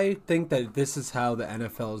 I think that this is how the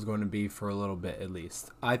NFL is going to be for a little bit, at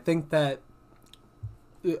least. I think that,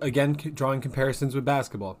 again, drawing comparisons with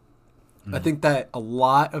basketball, I think that a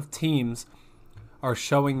lot of teams are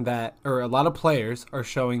showing that, or a lot of players are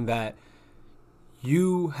showing that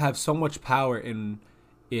you have so much power in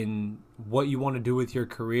what you want to do with your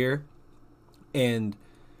career and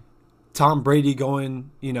Tom Brady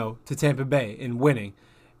going, to Tampa Bay and winning.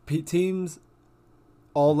 Teams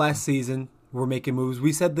all last season were making moves.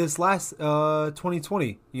 We said this last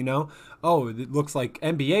 2020, it looks like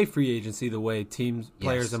NBA free agency the way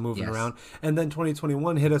players are moving around. And then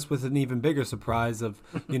 2021 hit us with an even bigger surprise of,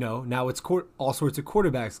 now it's all sorts of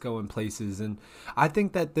quarterbacks going places. And I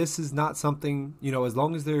think that this is not something, as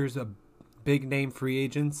long as there's a big name free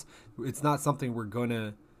agents, it's not something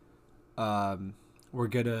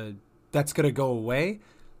that's gonna go away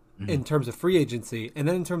in terms of free agency. And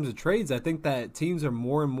then in terms of trades, I think that teams are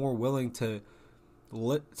more and more willing to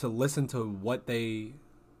listen to what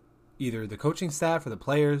either the coaching staff or the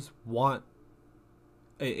players want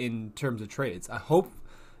in terms of trades. I hope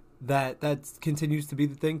that continues to be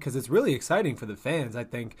the thing, because it's really exciting for the fans. I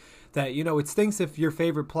think that, it stinks if your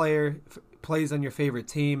favorite player plays on your favorite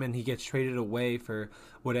team and he gets traded away for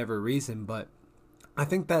whatever reason. But I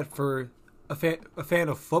think that for a fan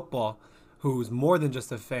of football who's more than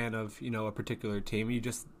just a fan of, a particular team, you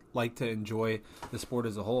just like to enjoy the sport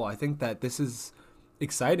as a whole, I think that this is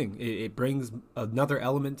exciting. It brings another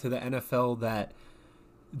element to the NFL that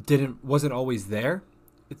wasn't always there.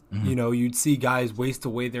 You'd see guys waste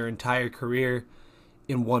away their entire career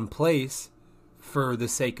in one place for the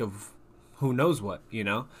sake of who knows what,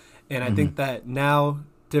 And I think that now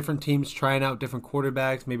different teams trying out different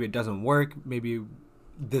quarterbacks, maybe it doesn't work, maybe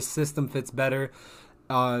this system fits better.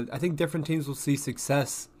 I think different teams will see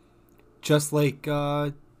success, just like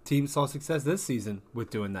teams saw success this season with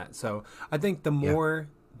doing that. So I think the more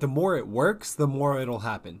it works, the more it'll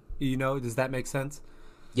happen. Does that make sense?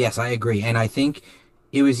 Yes, I agree. And I think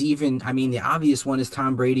it was even, the obvious one is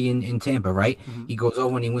Tom Brady in Tampa, right? Mm-hmm. He goes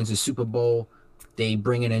over and he wins the Super Bowl. They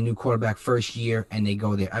bring in a new quarterback first year and they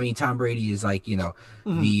go there. Tom Brady is like, the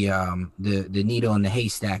needle in the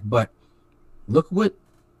haystack. But look what,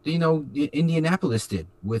 Indianapolis did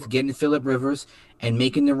with getting Phillip Rivers and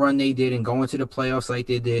making the run they did and going to the playoffs like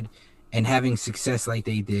they did and having success like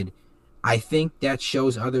they did. I think that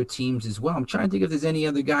shows other teams as well. I'm trying to think if there's any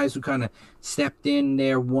other guys who kind of stepped in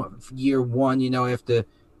there year one, after,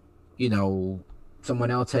 someone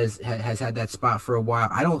else has had that spot for a while.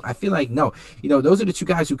 I feel like, no, those are the two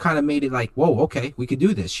guys who kind of made it like, whoa, okay, we could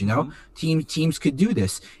do this, teams could do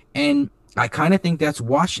this. And I kind of think that's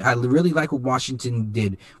I really like what Washington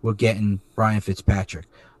did with getting Ryan Fitzpatrick.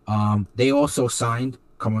 They also signed,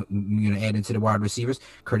 going to add into the wide receivers,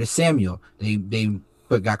 Curtis Samuel. They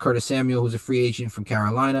got Curtis Samuel, who's a free agent from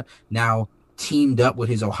Carolina, now teamed up with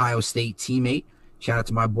his Ohio State teammate. Shout out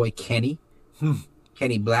to my boy Kenny.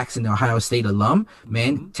 Kenny Black's an Ohio State alum,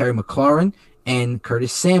 man. Terry McLaurin and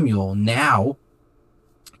Curtis Samuel now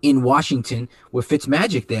in Washington with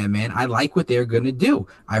Fitzmagic there, man. I like what they're going to do.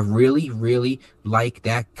 I really, really like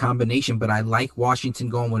that combination, but I like Washington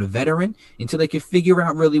going with a veteran until they can figure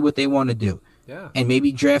out really what they want to do. Yeah. And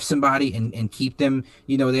maybe draft somebody and keep them,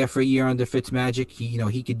 there for a year under Fitzmagic.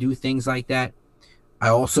 He could do things like that. I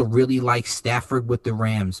also really like Stafford with the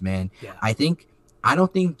Rams, man. Yeah. I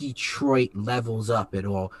don't think Detroit levels up at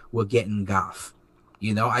all with getting Goff.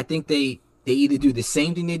 I think they either do the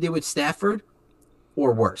same thing they did with Stafford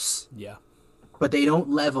or worse. Yeah. But they don't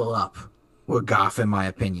level up with Goff, in my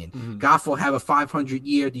opinion. Mm-hmm. Goff will have a 500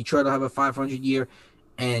 year. Detroit will have a 500 year.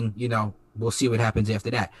 And, we'll see what happens after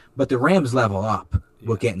that. But the Rams level up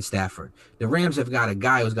with getting Stafford. The Rams have got a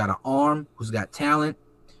guy who's got an arm, who's got talent.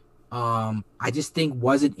 I just think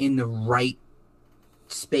wasn't in the right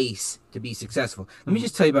space to be successful. Let me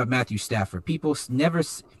just tell you about Matthew Stafford. People never...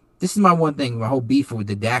 This is my one thing. My whole beef with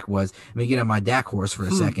the Dak was... Let me get on my Dak horse for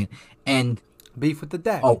a second. And... Beef with the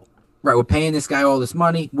Dak. Oh, right. We're paying this guy all this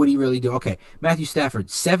money. What do you really do? Okay. Matthew Stafford,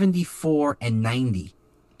 74-90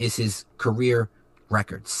 is his career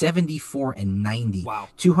record. 74-90. Wow.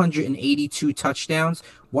 282 touchdowns,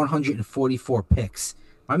 144 picks.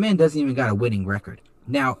 My man doesn't even got a winning record.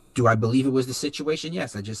 Now, do I believe it was the situation?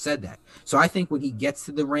 Yes, I just said that. So I think when he gets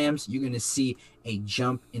to the Rams, you're going to see a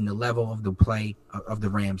jump in the level of the play of the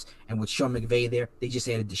Rams. And with Sean McVay there, they just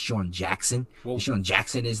added Deshaun Jackson. Whoa. Deshaun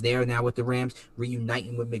Jackson is there now with the Rams,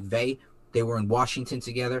 reuniting with McVay. They were in Washington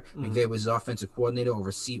together. Mm-hmm. McVay was his offensive coordinator,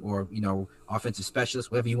 offensive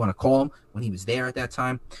specialist, whatever you want to call him, when he was there at that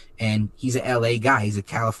time. And he's an LA guy. He's a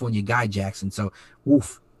California guy, Jackson. So,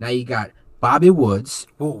 now you got Bobby Woods.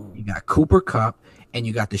 Whoa. You got Cooper Kupp. And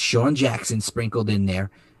you got Deshaun Jackson sprinkled in there.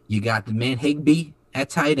 You got the man Higbee at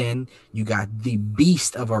tight end. You got the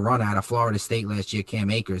beast of a run out of Florida State last year, Cam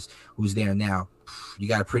Akers, who's there now. You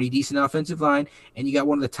got a pretty decent offensive line, and you got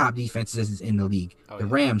one of the top defenses in the league. The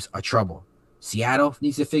Rams are trouble. Seattle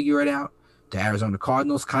needs to figure it out. The Arizona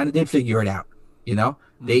Cardinals kind of did figure it out. You know,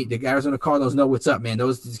 the Arizona Cardinals know what's up, man.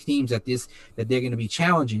 Those teams that they're going to be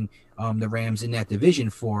challenging the Rams in that division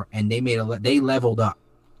for, and they leveled up.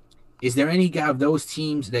 Is there any guy of those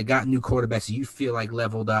teams that got new quarterbacks that you feel like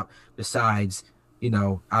leveled up besides,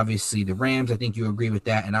 obviously the Rams? I think you agree with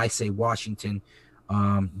that, and I say Washington.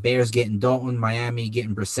 Bears getting Dalton, Miami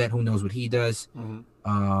getting Brissett. Who knows what he does?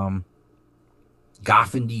 Goff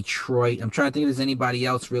in Detroit. I'm trying to think if there's anybody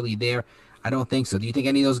else really there. I don't think so. Do you think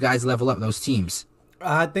any of those guys level up, those teams?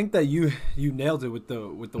 I think that you nailed it with the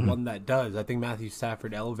one that does. I think Matthew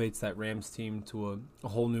Stafford elevates that Rams team to a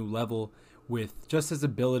whole new level with just his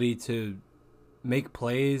ability to make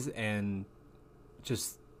plays and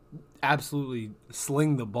just absolutely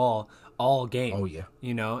sling the ball all game. Oh, yeah.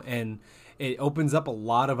 And it opens up a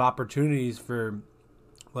lot of opportunities for,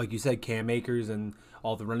 like you said, Cam Akers and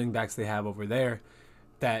all the running backs they have over there,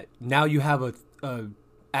 that now you have a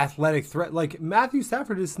athletic threat. Like Matthew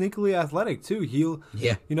Stafford is sneakily athletic too. He'll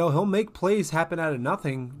make plays happen out of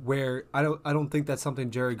nothing, where I don't think that's something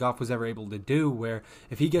Jared Goff was ever able to do, where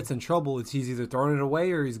if he gets in trouble, he's either throwing it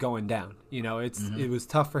away or he's going down. It was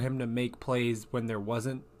tough for him to make plays when there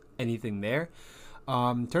wasn't anything there.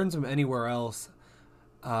 In terms of anywhere else,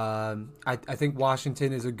 I think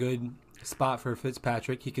Washington is a good spot for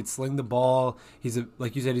Fitzpatrick. He could sling the ball.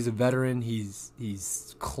 Like you said, he's a veteran.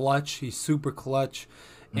 He's clutch. He's super clutch.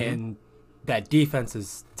 And that defense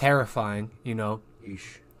is terrifying,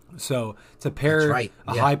 Eesh. So to pair a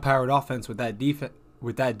high-powered offense with that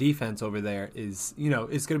defense over there is,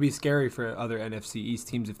 it's going to be scary for other NFC East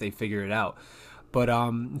teams if they figure it out. But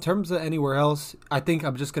in terms of anywhere else, I think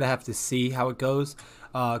I'm just going to have to see how it goes.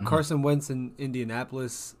 Carson Wentz in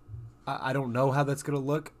Indianapolis, I don't know how that's going to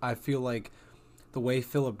look. I feel like the way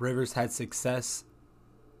Phillip Rivers had success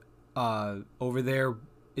over there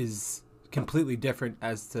is completely different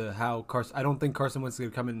as to how I don't think Carson Wentz is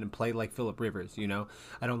going to come in and play like Phillip Rivers,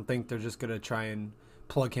 I don't think they're just going to try and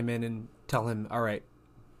plug him in and tell him, all right,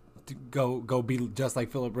 go be just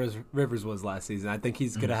like Phillip Rivers was last season. I think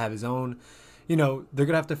he's going to have his own, they're going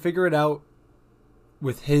to have to figure it out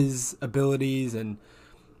with his abilities, and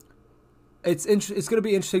it's going to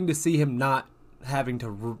be interesting to see him not having to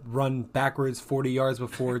run backwards 40 yards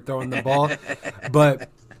before throwing the ball, but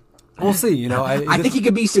we'll see. I think he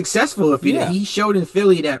could be successful if he showed in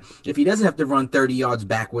Philly that if he doesn't have to run 30 yards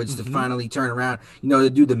backwards to finally turn around, to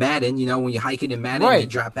do the Madden, when you're hiking in Madden, you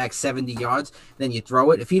drop back 70 yards, then you throw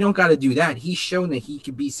it. If he don't got to do that, he's shown that he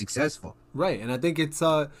could be successful. Right, and I think it's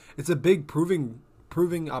a big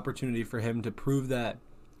proving opportunity for him to prove that,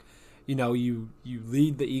 you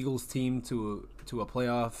lead the Eagles team to a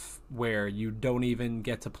playoff where you don't even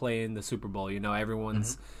get to play in the Super Bowl.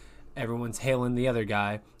 Everyone's hailing the other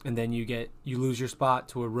guy, and then you lose your spot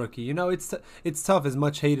to a rookie. It's tough, as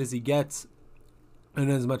much hate as he gets and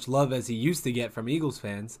as much love as he used to get from Eagles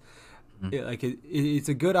fans. It's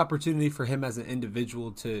a good opportunity for him as an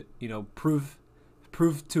individual to prove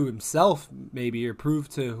to himself, maybe, or prove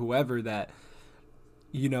to whoever that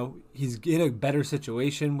he's in a better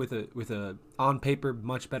situation with a on paper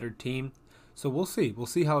much better team. So we'll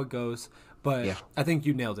see how it goes. But I think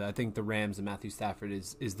you nailed it. I think the Rams and Matthew Stafford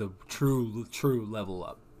is the true level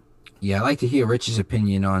up. Yeah, I like to hear Rich's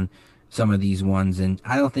opinion on some of these ones, and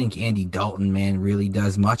I don't think Andy Dalton, man, really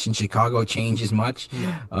does much in Chicago, changes much.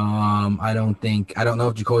 I don't know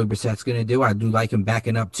if Jacoby Brissett's going to do. I do like him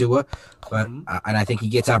backing up Tua, but and I think he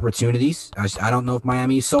gets opportunities. I don't know if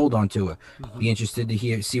Miami is sold on Tua. Be interested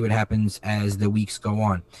to see what happens as the weeks go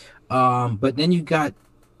on. But then you got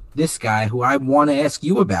this guy who I want to ask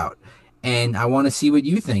you about, and I want to see what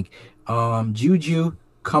you think. Juju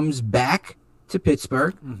comes back to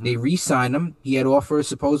Pittsburgh. They re-signed him. He had offers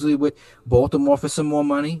supposedly with Baltimore for some more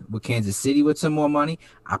money, with Kansas City with some more money,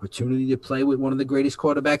 opportunity to play with one of the greatest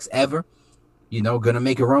quarterbacks ever. Gonna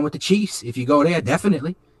make a run with the Chiefs if you go there,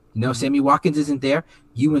 definitely. Sammy Watkins isn't there.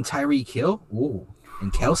 You and Tyreek Hill,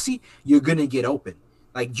 and Kelsey, you're gonna get open.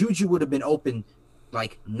 Like Juju would have been open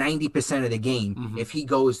like 90% of the game if he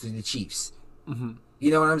goes to the Chiefs. You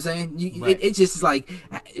know what I'm saying? It's just like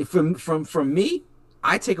from me,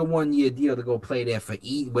 I take a 1-year deal to go play there for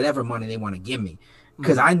whatever money they want to give me,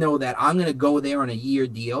 because I know that I'm going to go there on a year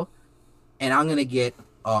deal, and I'm going to get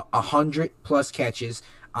 100+ catches.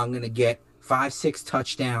 I'm going to get 5-6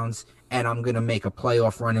 touchdowns, and I'm going to make a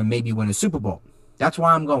playoff run and maybe win a Super Bowl. That's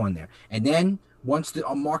why I'm going there. And then once the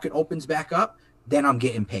market opens back up, then I'm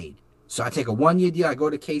getting paid. So I take a 1-year deal, I go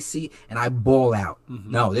to KC, and I ball out.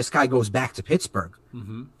 No, this guy goes back to Pittsburgh.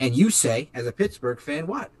 And you say, as a Pittsburgh fan,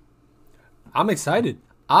 what? I'm excited.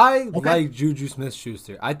 I like Juju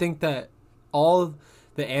Smith-Schuster. I think that all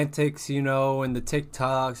the antics, and the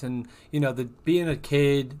TikToks and, the being a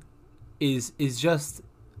kid is just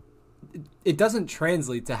it doesn't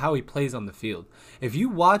translate to how he plays on the field. If you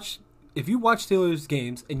watch Steelers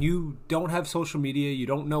games and you don't have social media, you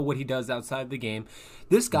don't know what he does outside the game,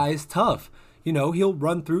 this guy is tough. You know, he'll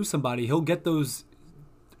run through somebody. He'll get those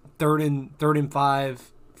third and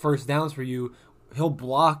 5 first downs for you. He'll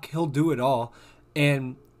block. He'll do it all.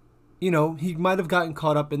 And, you know, he might have gotten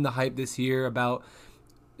caught up in the hype this year about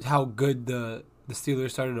how good the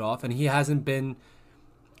Steelers started off, and he hasn't been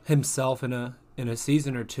himself in a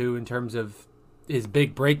season or two in terms of his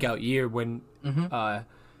big breakout year when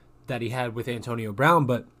that he had with Antonio Brown.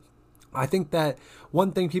 But I think that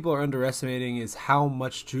one thing people are underestimating is how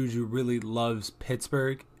much Juju really loves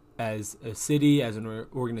Pittsburgh as a city, as an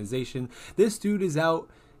organization. This dude is out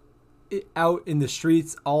in the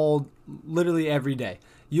streets literally every day.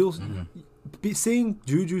 You'll be seeing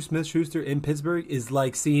Juju Smith-Schuster in Pittsburgh is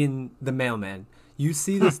like seeing the mailman. You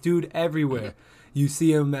see this dude everywhere. You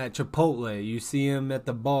see him at Chipotle. You see him at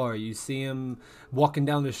the bar. You see him walking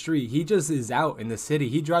down the street. He just is out in the city.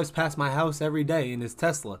 He drives past my house every day in his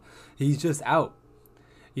Tesla. He's just out,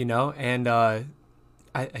 you know. And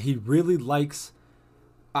he really likes.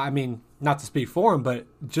 I mean, not to speak for him, but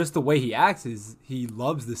just the way he acts is he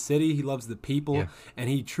loves the city. He loves the people, and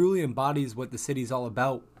he truly embodies what the city's all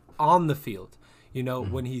about on the field. You know,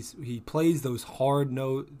 when he plays those hard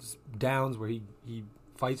nose downs where he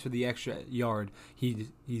fights for the extra yard.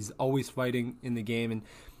 He's always fighting in the game, and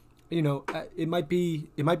you know it might be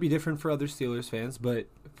different for other Steelers fans, but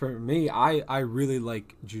for me, I really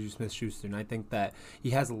like Juju Smith-Schuster, and I think that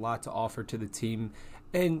he has a lot to offer to the team.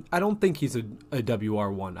 And I don't think he's a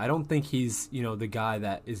WR1. I don't think he's the guy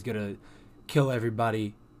that is gonna kill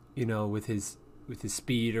everybody, with his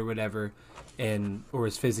speed or whatever, or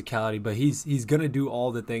his physicality. But he's gonna do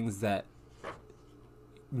all the things that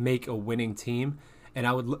make a winning team. And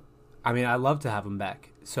I'd love to have him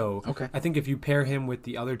back. So okay. I think if you pair him with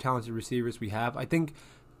the other talented receivers we have, I think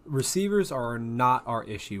receivers are not our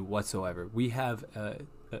issue whatsoever. We have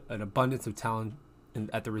an abundance of talent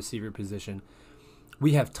at the receiver position.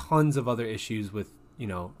 We have tons of other issues with,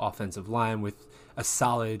 offensive line, with a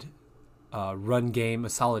solid run game, a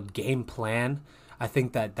solid game plan. I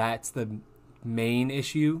think that's the main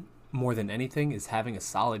issue more than anything, is having a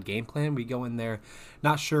solid game plan. We go in there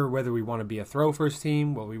not sure whether we want to be a throw first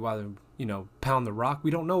team, or we want to, pound the rock. We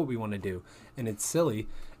don't know what we want to do. And it's silly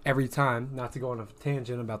every time, not to go on a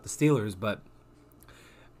tangent about the Steelers, but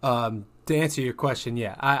to answer your question,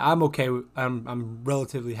 yeah, I'm okay. I'm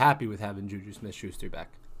relatively happy with having Juju Smith-Schuster back.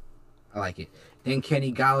 I like it. Then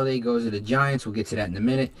Kenny Golladay goes to the Giants. We'll get to that in a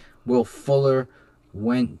minute. Will Fuller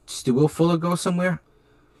did Will Fuller go somewhere?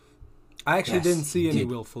 I actually didn't see any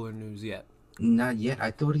Will Fuller news yet. Not yet.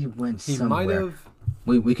 I thought he went somewhere. He might have.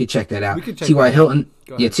 We could check that out. We could check T.Y. Hilton.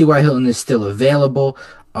 Yeah, T.Y. Hilton is still available.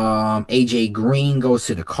 A.J. Green goes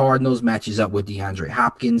to the Cardinals, matches up with DeAndre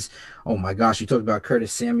Hopkins. Oh, my gosh. We talked about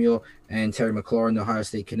Curtis Samuel and Terry McLaurin, the Ohio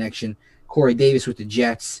State connection. Corey Davis with the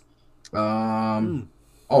Jets. Fuller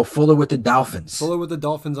with the Dolphins. Fuller with the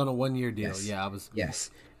Dolphins on a 1-year deal. Yes. Yeah, I was.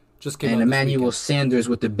 Yes. Just came and Emmanuel Sanders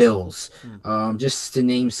with the Bills. Just to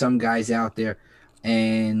name some guys out there.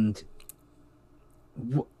 And,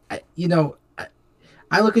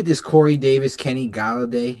 I look at this Corey Davis, Kenny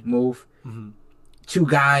Golladay move. Two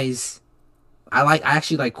guys. I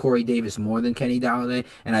actually like Corey Davis more than Kenny Golladay,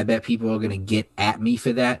 and I bet people are going to get at me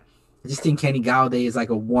for that. I just think Kenny Golladay is like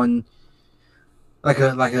a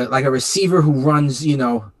receiver who runs,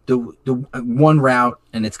 the one route,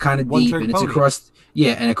 and it's kind of deep, and it's across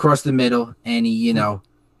the middle, and he,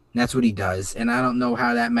 that's what he does. And I don't know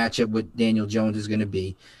how that matchup with Daniel Jones is going to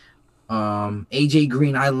be. AJ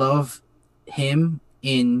Green, I love him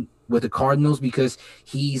with the Cardinals because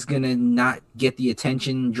he's going to not get the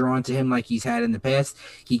attention drawn to him like he's had in the past.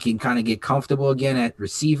 He can kind of get comfortable again at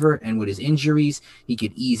receiver, and with his injuries, he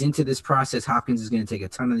could ease into this process. Hopkins is going to take a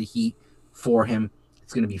ton of the heat for him.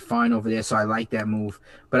 It's going to be fine over there, so I like that move.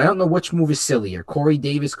 But I don't know which move is sillier, Corey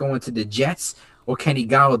Davis going to the Jets or Kenny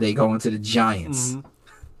Golladay going to the Giants.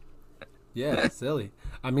 Yeah, silly.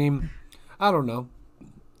 I mean, I don't know.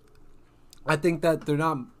 I think that they're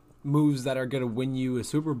not moves that are going to win you a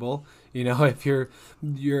Super Bowl. If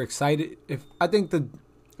you're excited, I think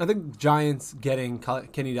Giants getting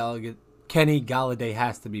Kenny Golladay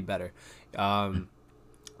has to be better. I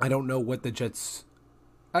don't know what the Jets.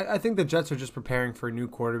 I think the Jets are just preparing for a new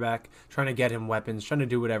quarterback, trying to get him weapons, trying to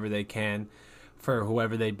do whatever they can for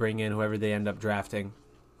whoever they bring in, whoever they end up drafting.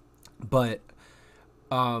 But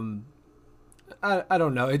I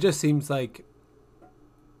don't know. It just seems like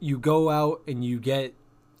you go out and you get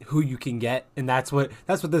who you can get, and that's what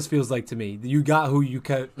this feels like to me. You got who you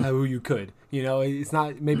could. You know, it's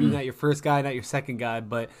not maybe not your first guy, not your second guy,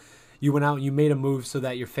 but you went out and you made a move so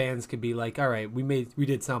that your fans could be like, all right, we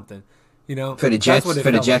did something. You know, for the Jets. For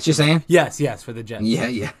the Jets, like, you're saying? Yes, for the Jets.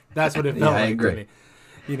 Yeah. That's what it felt like to me.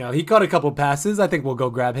 You know, he caught a couple passes. I think we'll go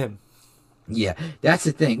grab him. Yeah, that's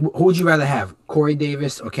the thing. Who would you rather have, Corey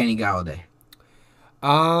Davis or Kenny Golladay?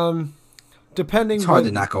 Depending. It's hard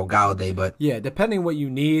to not go Golladay, but yeah, depending what you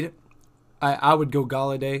need, I would go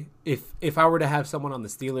Golladay. If I were to have someone on the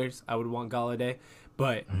Steelers, I would want Golladay.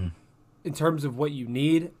 But in terms of what you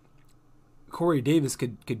need, Corey Davis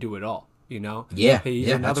could do it all. You know,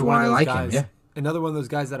 that's why I like him. Yeah. Another one of those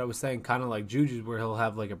guys that I was saying, kind of like Juju, where he'll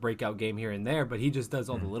have like a breakout game here and there, but he just does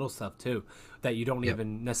all the little stuff too that you don't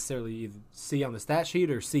even necessarily see on the stat sheet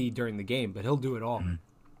or see during the game, but he'll do it all.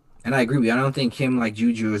 And I agree with you. I don't think him like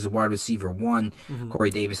Juju is a wide receiver one. Corey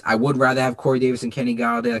Davis. I would rather have Corey Davis and Kenny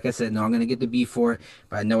Golladay. Like I said, no, I'm going to get the B for it,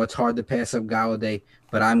 but I know it's hard to pass up Golladay.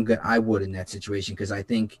 But I would in that situation because I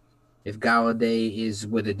think if Golladay is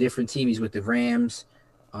with a different team, he's with the Rams.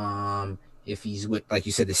 If he's with, like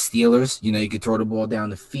you said, the Steelers, you know, you could throw the ball down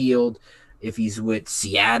the field. If he's with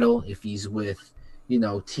Seattle, if he's with, you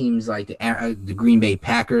know, teams like the Green Bay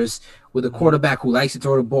Packers, with a quarterback who likes to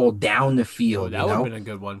throw the ball down the field. That would have been a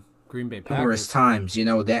good one. Green Bay Packers. Numerous times, you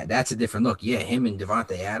know, that's a different look. Yeah, him and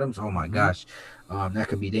Devontae Adams. Oh my gosh, that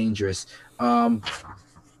could be dangerous. Who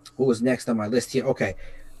was next on my list here? Okay.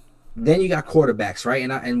 Then you got quarterbacks, right?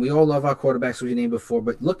 And we all love our quarterbacks, we named before,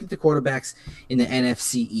 but look at the quarterbacks in the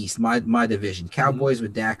NFC East, my division. Cowboys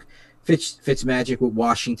with Dak, Fitzmagic with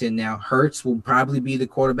Washington now. Hurts will probably be the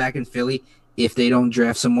quarterback in Philly if they don't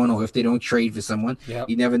draft someone or if they don't trade for someone. Yep.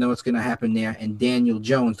 You never know what's going to happen there. And Daniel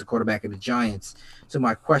Jones, the quarterback of the Giants. So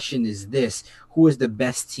my question is this: who is the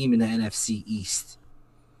best team in the NFC East?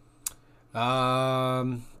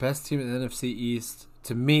 Best team in the NFC East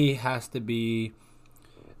to me has to be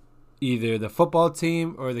either the football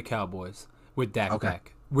team or the Cowboys with Dak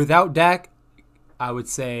back. Without Dak, I would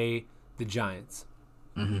say the Giants.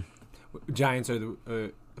 Giants are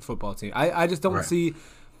the football team. I just don't see.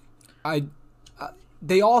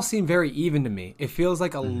 They all seem very even to me. It feels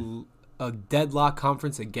like a deadlock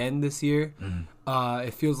conference again this year.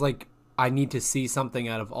 It feels like I need to see something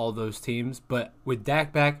out of all those teams. But with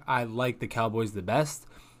Dak back, I like the Cowboys the best.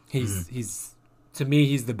 He's to me,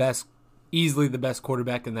 he's the best. Easily the best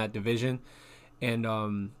quarterback in that division,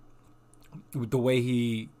 and with the way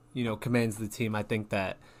he commands the team, I think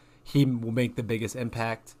that he will make the biggest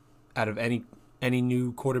impact out of any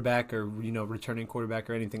new quarterback or returning quarterback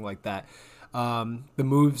or anything like that. The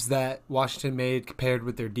moves that Washington made compared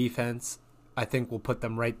with their defense, I think will put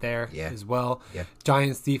them right there as well. Yeah.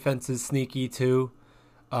 Giants defense is sneaky too.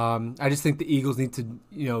 I just think the Eagles need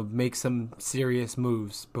to make some serious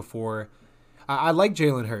moves before. I like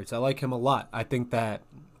Jalen Hurts. I like him a lot. I think that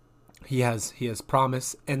he has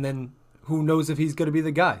promise, and then who knows if he's going to be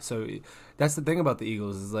the guy. So that's the thing about the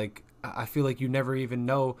Eagles is like I feel like you never even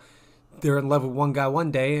know. They're in love with one guy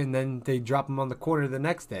one day, and then they drop him on the corner the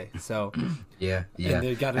next day. So yeah. And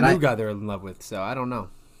they got a new guy they're in love with. So I don't know.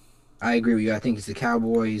 I agree with you. I think it's the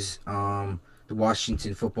Cowboys, the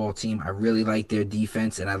Washington football team. I really like their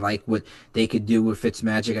defense, and I like what they could do with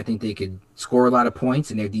Fitzmagic. I think they could score a lot of points,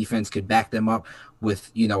 and their defense could back them up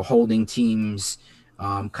with holding teams,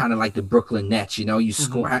 kind of like the Brooklyn Nets. You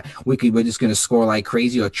score. We're just going to score like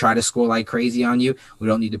crazy or try to score like crazy on you. We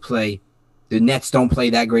don't need to play. The Nets don't play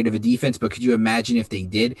that great of a defense, but could you imagine if they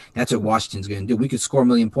did? That's what Washington's going to do. We could score a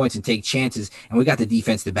million points and take chances, and we got the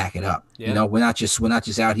defense to back it up. Yeah. We're not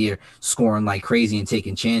just out here scoring like crazy and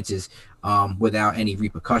taking chances without any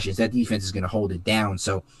repercussions. That defense is going to hold it down.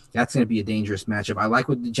 So that's going to be a dangerous matchup. I like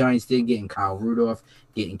what the Giants did, getting Kyle Rudolph,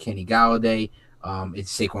 getting Kenny Golladay. Is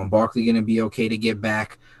Saquon Barkley going to be okay to get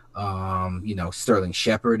back? Sterling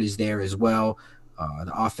Shepard is there as well.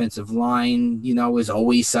 The offensive line, is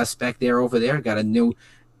always suspect there over there. Got a new,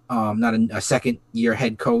 not a second-year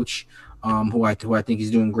head coach, who I think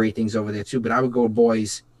is doing great things over there too. But I would go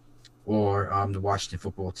boys or the Washington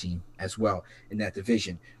football team as well in that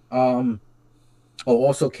division.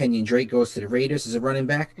 Also Kenyon Drake goes to the Raiders as a running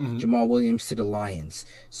back. Jamal Williams to the Lions.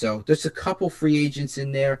 So there's a couple free agents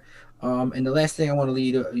in there. And the last thing I want to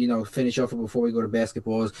lead, finish off before we go to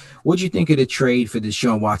basketball is, what'd you think of the trade for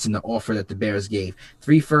Deshaun Watson, the offer that the Bears gave?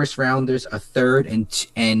 3 first-rounders, a third,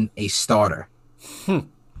 and a starter.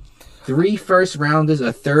 3 first-rounders,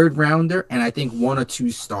 a third-rounder, and I think 1 or 2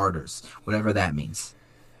 starters, whatever that means.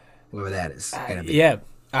 Whatever that is. Yeah,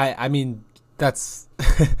 I mean, that's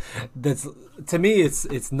to me,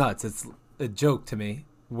 it's nuts. It's a joke to me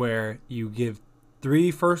where you give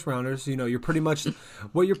 3 first rounders. You know, you're pretty much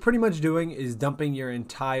what you're pretty much doing is dumping your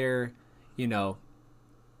entire, you know,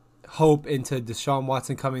 hope into Deshaun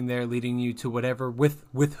Watson coming there, leading you to whatever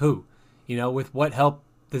with who, you know, with what help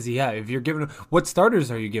does he have? If you're giving, what starters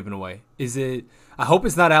are you giving away? Is it? I hope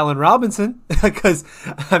it's not Allen Robinson, because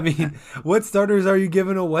I mean, what starters are you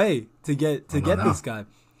giving away to get this guy?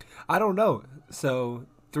 I don't know. So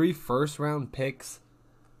 3 first round picks.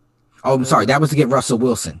 Oh, I'm sorry. That was to get Russell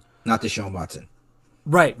Wilson, not Deshaun Watson.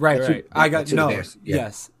 Right. I got to no. the Bears. Yeah.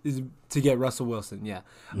 Yes, is to get Russell Wilson. Yeah.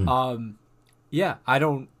 Yeah. I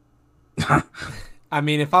don't. I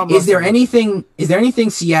mean, if I'm Is there anything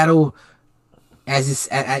Seattle,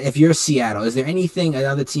 if you're Seattle, is there anything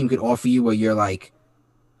another team could offer you where you're like,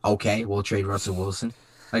 okay, we'll trade Russell Wilson?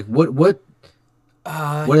 Like what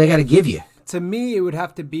do they got to give you? To me, it would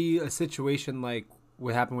have to be a situation like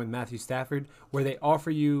what happened with Matthew Stafford, where they offer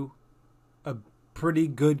you a pretty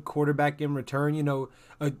good quarterback in return, you know,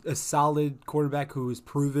 a solid quarterback who is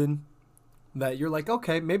proven that you're like,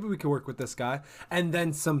 okay, maybe we can work with this guy. And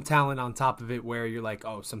then some talent on top of it where you're like,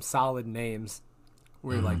 oh, some solid names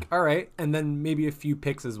where you're like, all right. And then maybe a few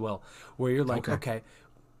picks as well where you're like, okay.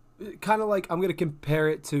 Kind of like I'm going to compare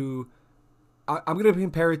it to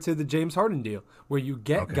the James Harden deal where you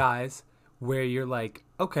get guys where you're like,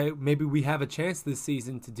 okay, maybe we have a chance this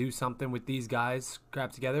season to do something with these guys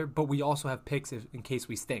scrap together, but we also have picks in case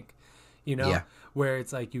we stink, you know, where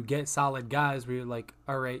it's like you get solid guys where you're like,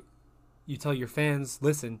 all right, you tell your fans,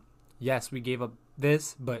 listen, yes, we gave up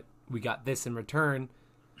this, but we got this in return.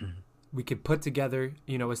 We could put together,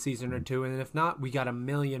 you know, a season or two, and if not, we got 1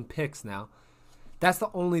 million picks now. That's the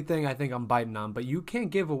only thing I think I'm biting on. But you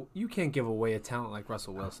can't give away a talent like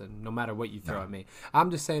Russell Wilson, no matter what you throw at me.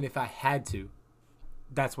 I'm just saying, if I had to,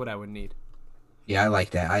 that's what I would need. Yeah, I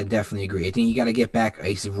like that. I definitely agree. I think you got to get back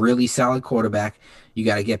a really solid quarterback. You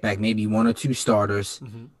got to get back maybe 1 or 2 starters.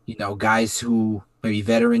 You know, guys who maybe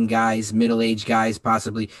veteran guys, middle-aged guys,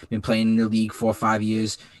 possibly been playing in the league 4 or 5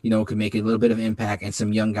 years. You know, could make a little bit of impact, and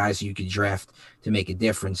some young guys you could draft to make a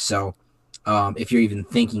difference. So. If you're even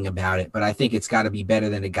thinking about it, but I think it's got to be better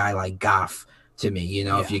than a guy like Goff to me. You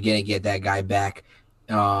know, if you're going to get that guy back,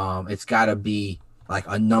 it's got to be like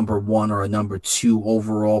a number 1 or a number 2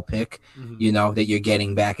 overall pick, you know, that you're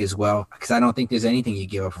getting back as well. Because I don't think there's anything you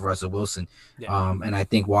give up for Russell Wilson. And I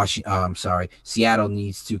think Seattle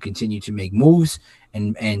needs to continue to make moves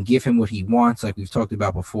and give him what he wants, like we've talked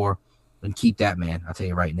about before, and keep that man. I'll tell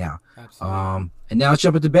you right now. Absolutely. And now let's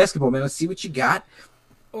jump into basketball, man. Let's see what you got.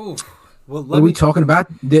 Oh. Well, what are we talking about?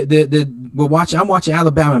 I'm watching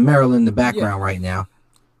Alabama and Maryland in the background right now.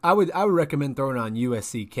 I would recommend throwing on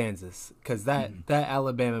USC Kansas because that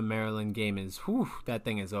Alabama Maryland game that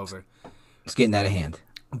thing is over. It's getting out of hand.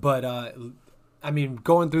 But I mean,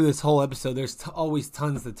 going through this whole episode, there's always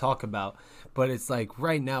tons to talk about. But it's like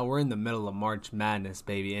right now we're in the middle of March Madness,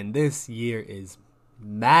 baby, and this year is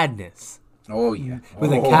madness. Oh yeah,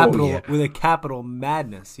 with a capital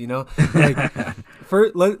madness, you know. Like,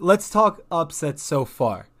 let's talk upsets so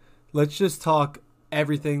far. Let's just talk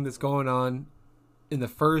everything that's going on in the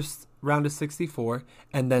first round of 64,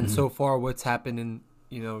 and then so far what's happened in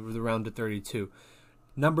the round of 32.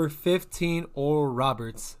 Number 15 Oral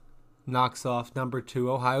Roberts knocks off number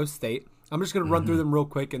 2 Ohio State. I'm just gonna run through them real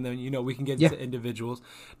quick, and then we can get into individuals.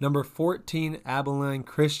 Number 14 Abilene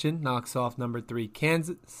Christian knocks off number 3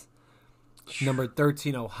 Kansas. Number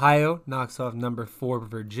 13, Ohio, knocks off number 4,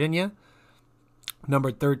 Virginia.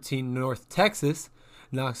 Number 13, North Texas,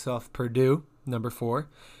 knocks off Purdue, number 4.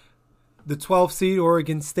 The 12 seed,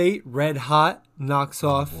 Oregon State, red hot, knocks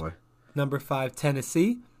off number 5,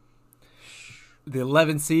 Tennessee. The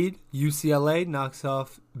 11 seed, UCLA, knocks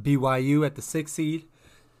off BYU at the 6 seed.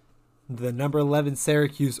 The number 11,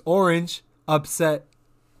 Syracuse Orange, upset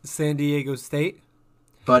San Diego State.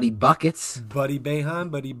 Buddy Buckets. Buddy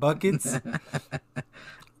Boeheim, Buddy Buckets.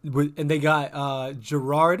 And they got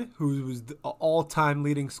Gerard, who was the all-time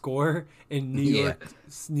leading scorer in New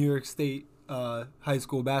York State high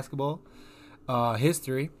school basketball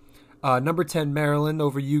history. Number 10 Maryland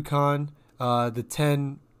over UConn.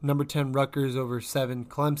 Number 10 Rutgers over 7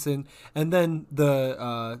 Clemson, and then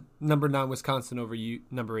the number 9 Wisconsin over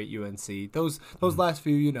number 8 UNC. Those last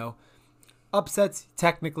few, upsets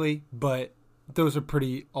technically, but those are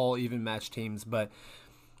pretty all even match teams. But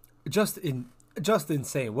just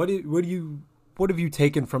insane. What have you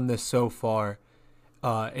taken from this so far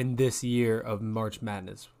in this year of March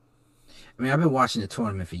Madness? I mean, I've been watching the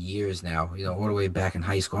tournament for years now. All the way back in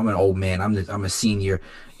high school. I'm an old man. I'm a senior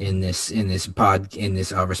in this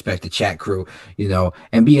respected chat crew.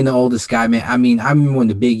 And being the oldest guy, man. I mean, I remember when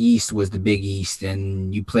the Big East was the Big East,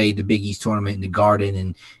 and you played the Big East tournament in the Garden,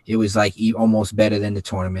 and it was like almost better than the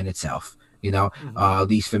tournament itself. At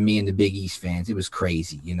least for me and the Big East fans, it was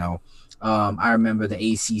crazy. I remember the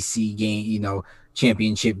ACC game.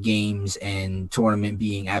 Championship games and tournament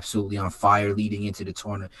being absolutely on fire leading into the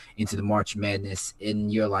tournament, into the March Madness.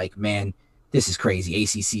 And you're like, man, this is crazy.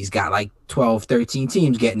 ACC's got like 12, 13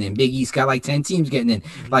 teams getting in. Big East got like 10 teams getting in.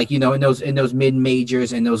 Like, in those mid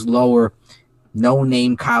majors and those lower no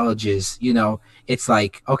name colleges, it's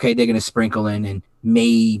like, okay, they're going to sprinkle in and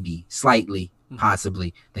maybe slightly,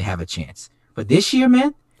 possibly they have a chance. But this year,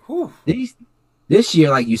 man, this year,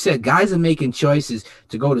 like you said, guys are making choices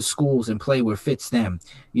to go to schools and play where fits them.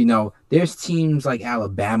 There's teams like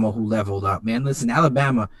Alabama who leveled up, man. Listen,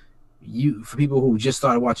 Alabama, for people who just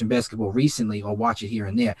started watching basketball recently or watch it here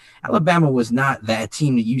and there, Alabama was not that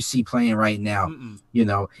team that you see playing right now,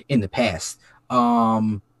 in the past.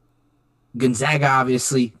 Gonzaga,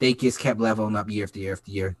 obviously, they just kept leveling up year after year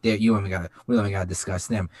after year. We don't even gotta discuss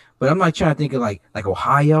them. But I'm like trying to think of like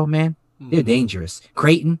Ohio, man. They're dangerous.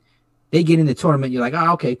 Creighton, they get in the tournament. You're like,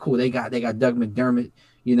 oh, okay, cool. They got Doug McDermott.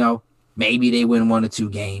 Maybe they win 1 or 2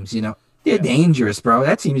 games. They're dangerous, bro.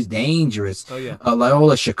 That team is dangerous. Oh yeah.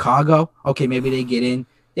 Loyola Chicago. Okay, maybe they get in.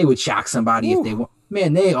 They would shock somebody if they want.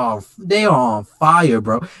 Man, they are on fire,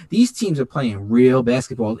 bro. These teams are playing real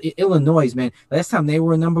basketball. Illinois, man. Last time they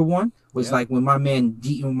were number 1 was like when my man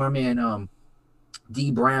D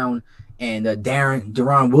Brown and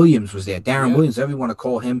Deron Williams was there. Deron Williams, whatever you want to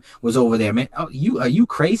call him, was over there, man. Oh, are you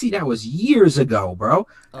crazy? That was years ago, bro.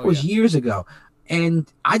 That was years ago. And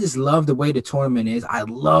I just love the way the tournament is. I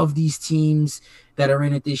love these teams that are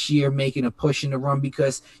in it this year making a push in the run,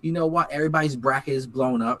 because you know what? Everybody's bracket is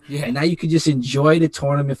blown up. Yeah. And now you can just enjoy the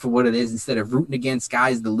tournament for what it is instead of rooting against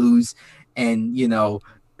guys to lose. And,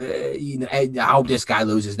 I hope this guy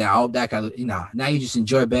loses now. I hope that guy now you just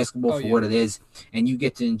enjoy basketball for what it is. And you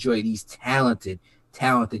get to enjoy these talented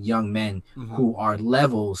young men who are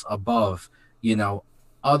levels above,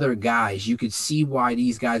 other guys. You could see why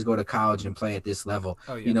these guys go to college and play at this level.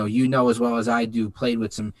 As well as I do, played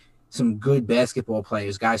with some good basketball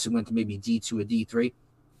players, guys who went to maybe D2 or D3.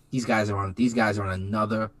 These guys are on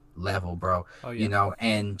another level, bro.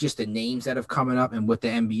 And just the names that have coming up and what the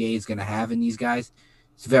NBA is going to have in these guys,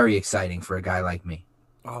 it's very exciting for a guy like me.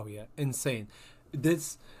 Oh yeah, insane.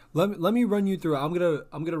 Let me run you through. I'm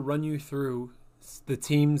gonna run you through the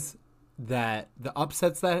teams the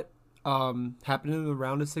upsets that happened in the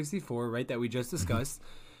round of 64, right? That we just discussed.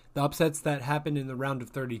 The upsets that happened in the round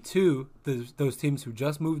of 32. Those teams who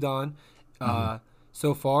just moved on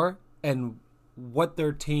so far, and what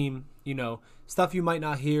their team, stuff you might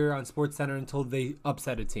not hear on SportsCenter until they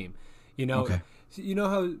upset a team. Okay. You know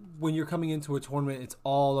how when you're coming into a tournament, it's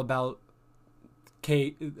all about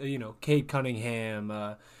Cade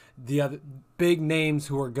Cunningham, the other big names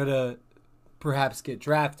who are gonna perhaps get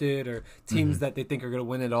drafted, or teams that they think are gonna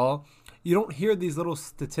win it all. You don't hear these little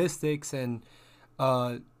statistics and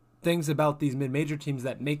things about these mid-major teams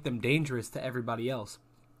that make them dangerous to everybody else.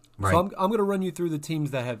 Right. So I'm going to run you through the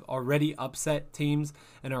teams that have already upset teams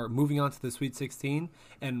and are moving on to the Sweet 16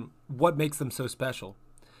 and what makes them so special.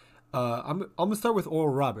 I'm going to start with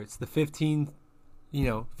Oral Roberts, the 15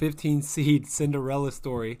 seed Cinderella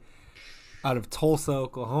story out of Tulsa,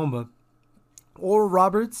 Oklahoma. Oral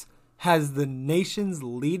Roberts has the nation's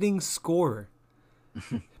leading scorer,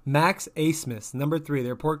 Max Abmas, number 3,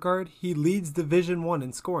 their point guard. He leads Division I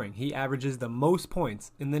in scoring. He averages the most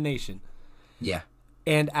points in the nation. Yeah.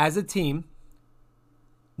 And as a team,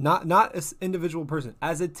 not an individual person,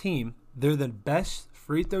 as a team, they're the best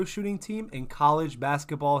free throw shooting team in college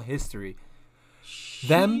basketball history.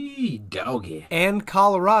 Them and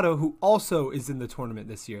Colorado, who also is in the tournament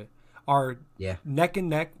this year, are neck and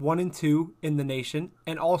neck, 1 and 2 in the nation,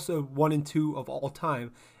 and also 1 and 2 of all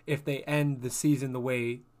time if they end the season the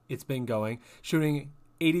way it's been going, shooting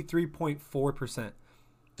 83.4%.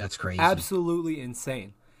 That's crazy. Absolutely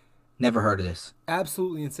insane. Never heard of this.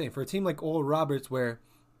 Absolutely insane. For a team like Oral Roberts, where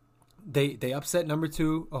they upset number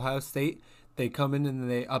 2 Ohio State, they come in and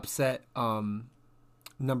they upset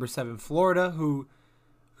number 7 Florida, who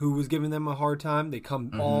was giving them a hard time. They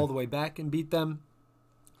come all the way back and beat them.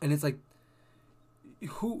 And it's like,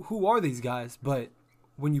 who are these guys? But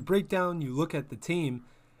when you break down, you look at the team,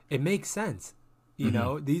 it makes sense. You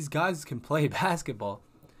know, these guys can play basketball.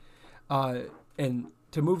 And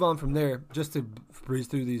to move on from there, just to breeze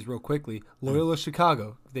through these real quickly, Loyola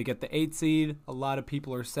Chicago, they get the 8th seed. A lot of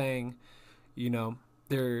people are saying,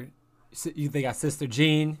 they're They got Sister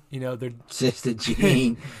Jean. They're Sister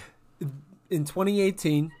Jean. In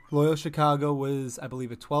 2018, Loyola Chicago was, I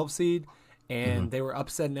believe, a 12 seed, and they were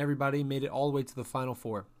upsetting everybody, made it all the way to the Final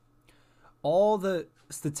Four. All the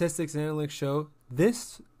statistics and analytics show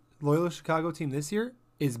this Loyola Chicago team this year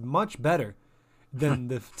is much better than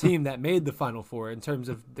the team that made the Final Four in terms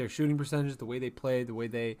of their shooting percentage, the way they play, the way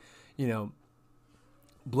they,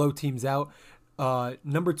 blow teams out.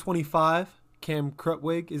 Number 25, Cam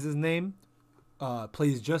Krutwig is his name,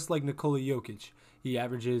 plays just like Nikola Jokic. He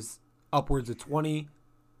averages upwards of 20,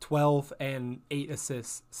 12, and 8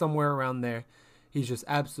 assists, somewhere around there. He's just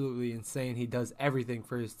absolutely insane. He does everything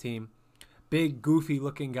for his team. Big,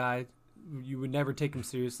 goofy-looking guy. You would never take him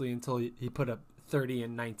seriously until he put up 30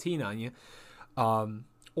 and 19 on you.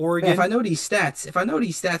 Oregon. Man, if I know these stats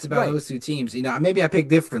about Right. those two teams, maybe I pick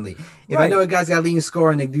differently. If I Right. know a guy's got leading score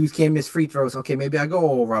and the dudes can't miss free throws, okay, maybe I go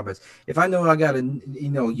Oral Roberts. If I know I got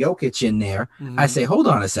Jokic in there, I say, hold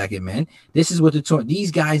on a second, man. This is what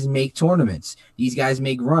these guys make tournaments. These guys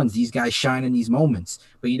make runs. These guys shine in these moments.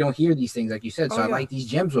 But you don't hear these things like you said. So Oh, I yeah. like these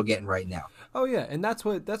gems we're getting right now. Oh yeah, and that's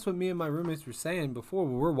what me and my roommates were saying before.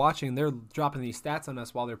 When we're watching, they're dropping these stats on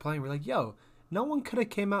us while they're playing. We're like, yo, no one could have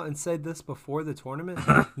came out and said this before the tournament.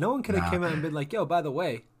 No one could have came out and been like, yo, by the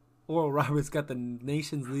way, Oral Roberts got the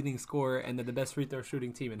nation's leading scorer and they're the best free throw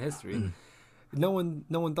shooting team in history. No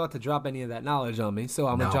one thought to drop any of that knowledge on me, so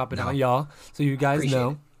I'm gonna drop it on y'all so you guys Appreciate know.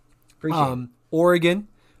 it. Appreciate it. Oregon,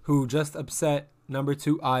 who just upset number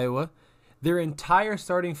 2 Iowa, their entire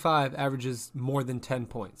starting 5 averages more than 10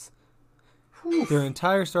 points. Their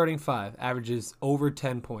entire starting 5 averages over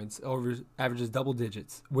 10 points, averages double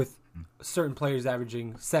digits, with certain players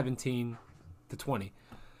averaging 17 to 20.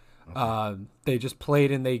 They just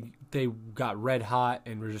played and they got red hot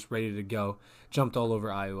and were just ready to go. Jumped all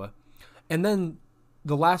over Iowa. And then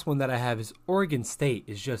the last one that I have is Oregon State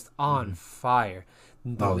is just on fire.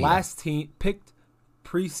 The last team picked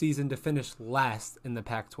preseason to finish last in the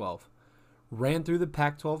Pac-12. Ran through the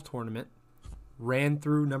Pac-12 tournament. Ran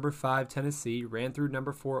through number 5 Tennessee, ran through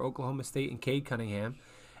number 4 Oklahoma State and Cade Cunningham,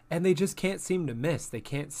 and they just can't seem to miss. They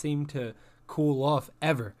can't seem to cool off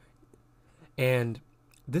ever. And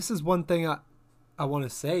this is one thing I want to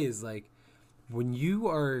say is, like, when you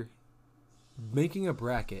are making a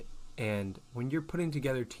bracket and when you're putting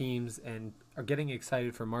together teams and are getting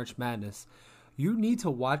excited for March Madness, you need to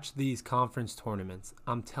watch these conference tournaments,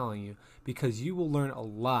 I'm telling you, because you will learn a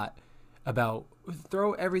lot about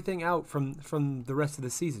throw everything out from the rest of the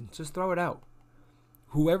season. Just throw it out.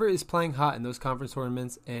 Whoever is playing hot in those conference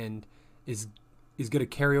tournaments and is going to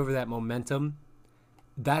carry over that momentum,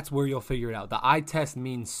 that's where you'll figure it out. The eye test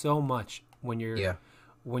means so much when you're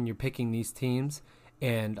picking these teams,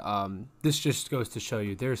 and this just goes to show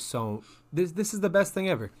you this is the best thing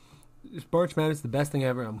ever. March Madness is the best thing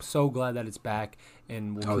ever. I'm so glad that it's back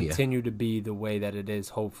and will continue to be the way that it is,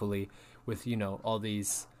 hopefully, with all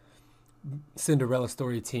these Cinderella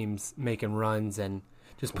story teams making runs and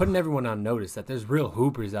just putting everyone on notice that there's real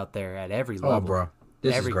hoopers out there at every level. Oh, bro.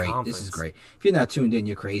 This is great. Conference. This is great. If you're not tuned in,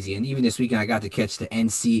 you're crazy. And even this weekend, I got to catch the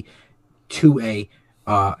NC2A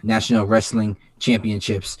National Wrestling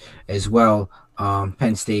Championships as well.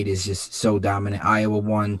 Penn State is just so dominant. Iowa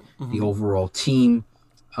won the overall team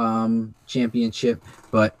championship.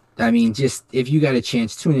 But, I mean, just if you got a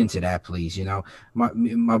chance, tune into that, please.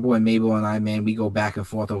 My boy Mabel and I, man, we go back and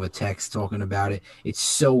forth over text talking about it. It's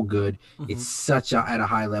so good. It's at a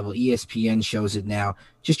high level. ESPN shows it now.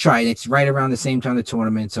 Just try it. It's right around the same time the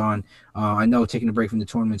tournament's on. I know taking a break from the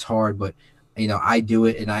tournament's hard, but I do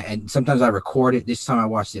it, and sometimes I record it. This time I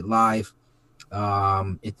watched it live.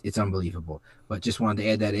 It's unbelievable. But just wanted to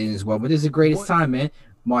add that in as well. But this is the greatest time, man.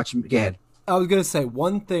 March. Go ahead. I was gonna say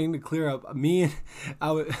one thing to clear up. Me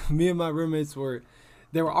and my roommates were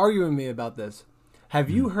arguing with me about this. Have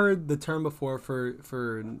you heard the term before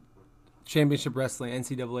for championship wrestling,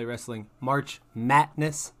 NCAA wrestling, March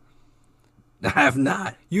Madness? I have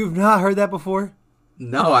not. You've not heard that before?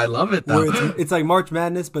 No, I love it though. Where it's like March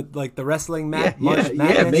Madness, but like the wrestling March Madness.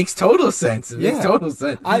 Yeah, it makes total sense. It makes total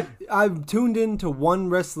sense. I've tuned into one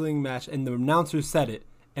wrestling match and the announcer said it,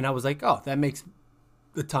 and I was like, oh, that makes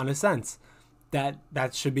a ton of sense.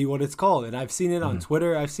 That should be what it's called. And I've seen it on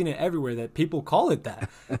Twitter. I've seen it everywhere that people call it that.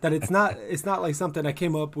 That it's not like something I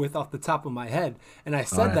came up with off the top of my head. And I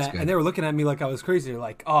said that, and they were looking at me like I was crazy. They're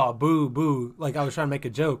like, oh, boo, boo. Like I was trying to make a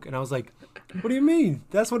joke. And I was like, what do you mean?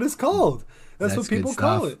 That's what it's called. That's what people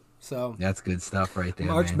call it. So that's good stuff right there.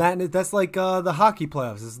 March Madness. That's like the hockey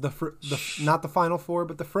playoffs. It's the not the Final Four,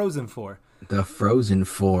 but the Frozen Four. The Frozen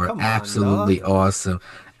Four, Come on, absolutely dog. awesome,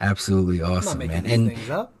 absolutely I'm not awesome, making man. these And things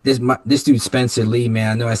up. this dude Spencer Lee,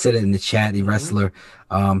 man. I know I said it in the chat. The Hmm. wrestler,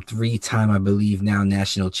 three-time I believe now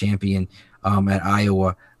national champion, at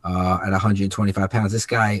Iowa, at 125 pounds. This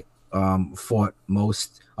guy wrestled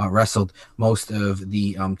most of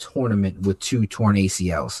the tournament with two torn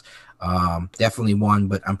ACLs. Definitely one,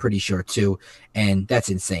 but I'm pretty sure two, and that's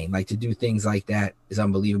insane. Like to do things like that is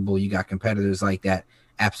unbelievable. You got competitors like that,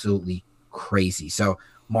 absolutely crazy. So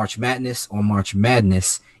March Madness or March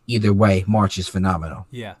Madness, either way, March is phenomenal.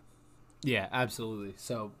 Yeah. Yeah, absolutely.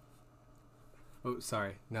 So, oh,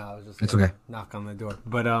 sorry. No, I was just It's gonna okay. knock on the door.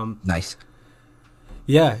 But Nice.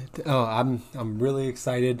 yeah. Oh, I'm really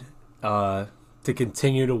excited to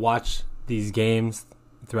continue to watch these games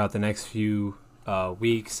throughout the next few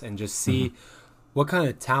weeks and just see what kind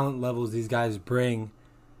of talent levels these guys bring.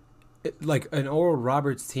 Like an Oral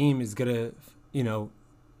Roberts team is gonna,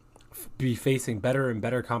 be facing better and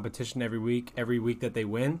better competition every week that they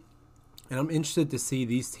win. And I'm interested to see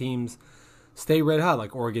these teams stay red hot,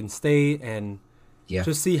 like Oregon State, and Yeah.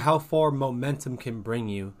 just see how far momentum can bring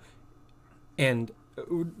you. And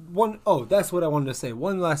that's what I wanted to say.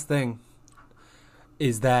 One last thing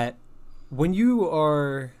is that when you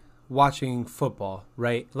are watching football,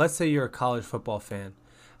 right? Let's say you're a college football fan.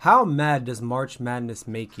 How mad does March Madness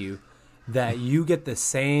make you that you get the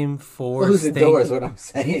same four Close the state? door is what I'm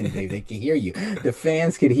saying, Dave. They can hear you. The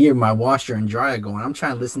fans could hear my washer and dryer going. I'm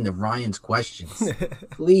trying to listen to Ryan's questions.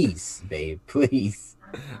 Please, babe, please.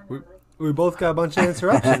 We both got a bunch of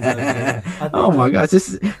interruptions. Oh my gosh,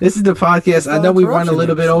 this is the podcast. I know we run a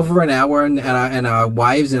little bit episode. over an hour, and our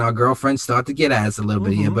wives and our girlfriends start to get at us a little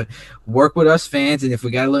bit here. But work with us, fans, and if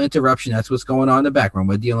we got a little interruption, that's what's going on in the background.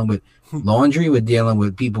 We're dealing with laundry. We're dealing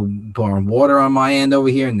with people pouring water on my end over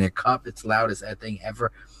here in their cup. It's loudest that thing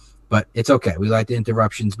ever. But it's okay. We like the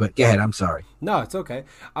interruptions. But go ahead. I'm sorry. No, it's okay.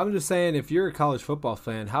 I'm just saying, if you're a college football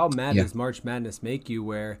fan, how mad Yeah. does March Madness make you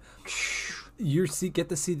where get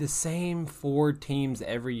to see the same four teams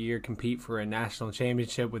every year compete for a national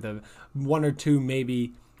championship with a one or two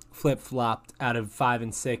maybe flip-flopped out of 5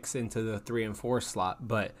 and 6 into the 3 and 4 slot.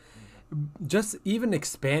 But just even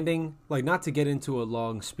expanding, like, not to get into a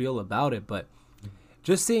long spiel about it, but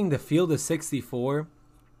just seeing the field of 64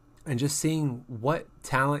 and just seeing what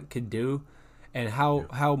talent could do and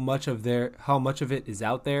how much of it is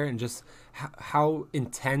out there, and just how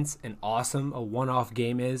intense and awesome a one-off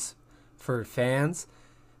game is for fans.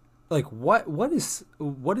 Like, what is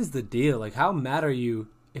the deal? Like, how mad are you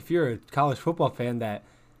if you're a college football fan that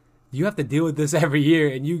you have to deal with this every year,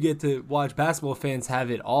 and you get to watch basketball fans have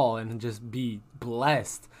it all and just be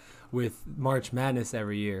blessed with March Madness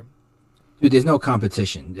every year? Dude, there's no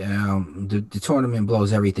competition. The tournament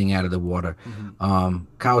blows everything out of the water.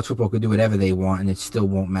 College football could do whatever they want, and it still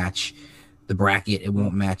won't match the bracket. It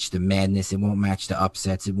won't match the madness. It won't match the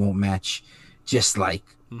upsets. It won't match just like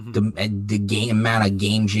the game amount of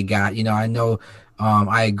games you got. I know.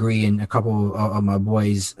 I agree, and a couple of my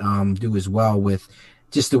boys do as well, with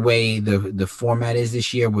just the way the format is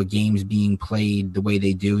this year, with games being played the way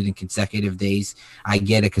they do in consecutive days. I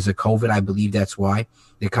get it because of COVID. I believe that's why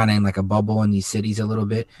they're kind of in like a bubble in these cities a little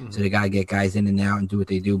bit. So they got to get guys in and out and do what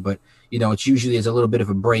they do. But, it's usually there's a little bit of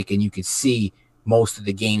a break, and you could see most of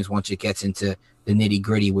the games once it gets into the nitty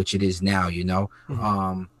gritty, which it is now,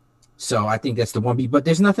 So I think that's the one. But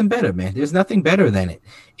there's nothing better, man. There's nothing better than it.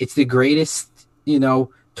 It's the greatest,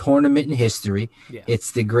 tournament in history. Yeah.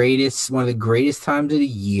 It's one of the greatest times of the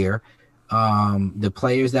year. The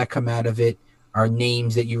players that come out of it are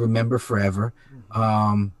names that you remember forever.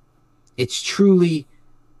 It's truly,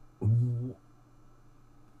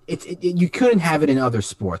 you couldn't have it in other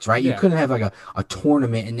sports, right? You couldn't have like a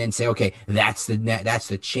tournament and then say, okay, that's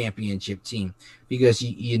the championship team, because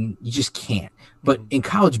you just can't. But in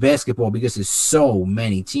college basketball, because there's so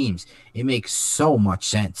many teams, it makes so much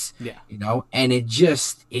sense. Yeah. And it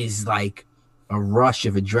just is like a rush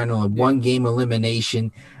of adrenaline, one game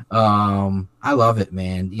elimination. I love it,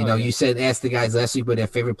 man. You said ask the guys last week what their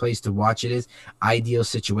favorite place to watch it is. Ideal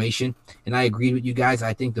situation, and I agree with you guys.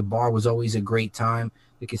 I think the bar was always a great time.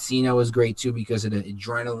 The casino was great too because of the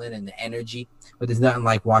adrenaline and the energy. But there's nothing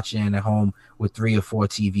like watching it at home with 3 or 4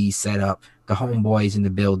 TVs set up, the homeboys in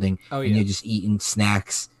the building, and you're just eating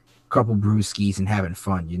snacks, a couple brewskis, and having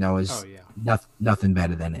fun. Is nothing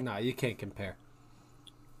better than it. No, you can't compare.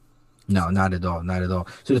 No, not at all. Not at all.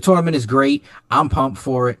 So the tournament is great. I'm pumped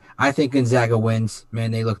for it. I think Gonzaga wins.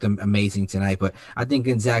 Man, they looked amazing tonight, but I think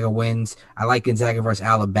Gonzaga wins. I like Gonzaga versus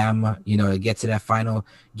Alabama, to get to that final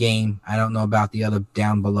game. I don't know about the other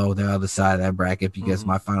down below, the other side of that bracket, because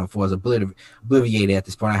my Final Four is obliterated at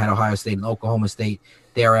this point. I had Ohio State and Oklahoma State.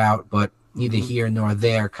 They're out, but neither here nor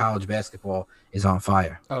there. College basketball is on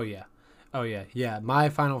fire. Oh yeah. Oh yeah, yeah. My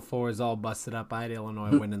Final Four is all busted up. I had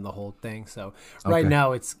Illinois winning the whole thing. So right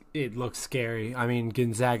now it looks scary. I mean,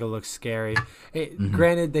 Gonzaga looks scary.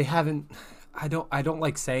 Granted, they haven't. I don't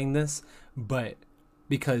like saying this, but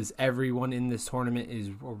because everyone in this tournament is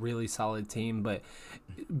a really solid team, but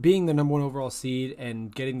being the number 1 overall seed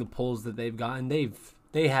and getting the polls that they've gotten,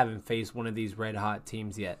 they haven't faced one of these red hot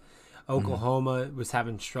teams yet. Oklahoma was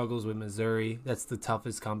having struggles with Missouri. That's the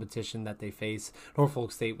toughest competition that they face.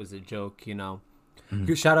 Norfolk State was a joke, you know.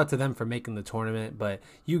 Good shout out to them for making the tournament, but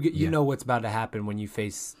you know what's about to happen when you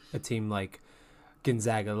face a team like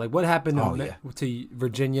Gonzaga. Like what happened to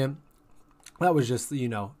Virginia? That was just, you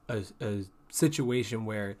know, a situation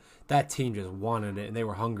where that team just wanted it and they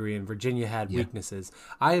were hungry, and Virginia had weaknesses.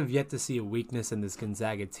 I have yet to see a weakness in this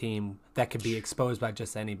Gonzaga team that could be exposed by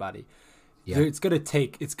just anybody. Yeah. It's gonna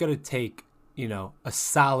take you know, a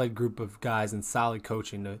solid group of guys and solid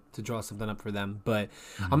coaching to draw something up for them. But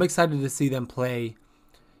I'm excited to see them play.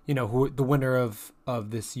 You know, the winner of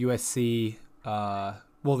this USC.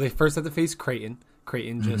 Well, they first have to face Creighton.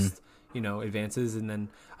 Creighton just advances, and then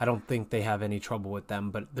I don't think they have any trouble with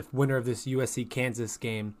them. But the winner of this USC Kansas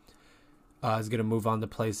game is going to move on to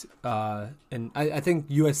place. And I think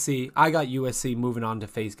USC. I got USC moving on to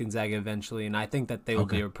face Gonzaga eventually, and I think that they will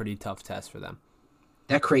be a pretty tough test for them.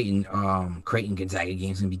 That Creighton Gonzaga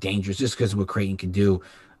game is going to be dangerous just because of what Creighton can do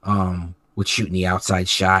with shooting the outside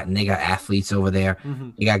shot, and they got athletes over there.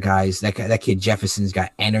 They got guys. That kid Jefferson's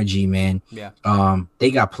got energy, man. Yeah.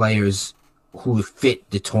 They got players who fit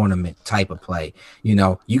the tournament type of play. You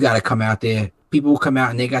know, you got to come out there. People will come out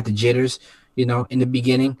and they got the jitters. You know, in the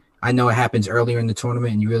beginning. I know it happens earlier in the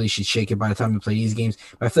tournament, and you really should shake it by the time you play these games.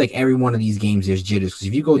 But I feel like every one of these games, there's jitters. Because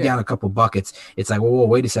if you go down a couple buckets, it's like, whoa,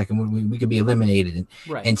 wait a second, we could be eliminated.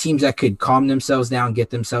 And teams that could calm themselves down,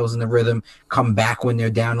 get themselves in the rhythm, come back when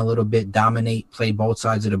they're down a little bit, dominate, play both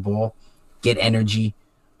sides of the ball, get energy,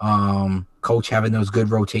 coach having those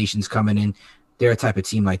good rotations coming in. They're a type of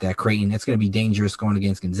team like that. Creighton, that's going to be dangerous going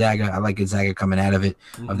against Gonzaga. I like Gonzaga coming out of it,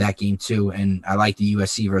 of that game too. And I like the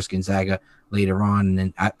USC versus Gonzaga later on. And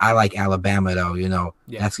then I like Alabama, though. You know,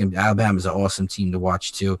 that's going to be Alabama's an awesome team to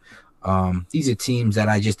watch too. These are teams that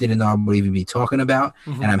I just didn't know I would even be talking about,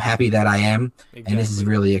 and I'm happy that I am. Exactly. And this is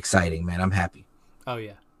really exciting, man. I'm happy. Oh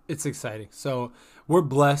yeah, it's exciting. So we're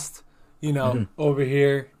blessed, you know, over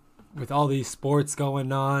here with all these sports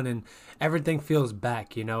going on, and everything feels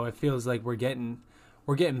back. You know, it feels like we're getting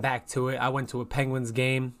back to it. I went to a Penguins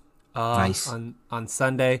game on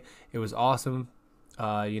Sunday. It was awesome.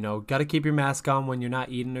 You know, got to keep your mask on when you're not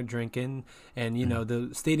eating or drinking, and you know the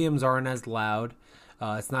stadiums aren't as loud.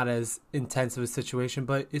 It's not as intense of a situation,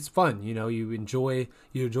 but it's fun. You know, you enjoy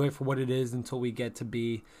it for what it is until we get to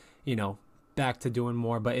be, you know, back to doing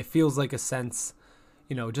more. But it feels like a sense,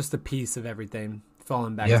 you know, just a piece of everything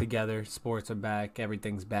falling back together. Sports are back.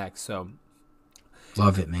 Everything's back. So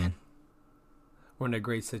love it, man. We're in a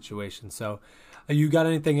great situation. So you got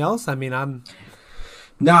anything else? I mean,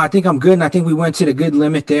 No, I think I'm good, and I think we went to the good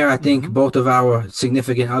limit there. I think both of our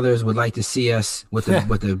significant others would like to see us with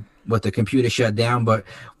the computer shut down, but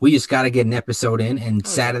we just got to get an episode in, and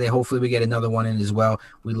Saturday, hopefully we get another one in as well.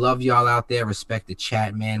 We love y'all out there. Respect the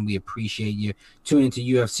chat, man. We appreciate you. Tune into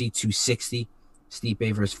UFC 260,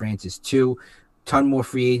 Stipe versus Francis 2. Ton more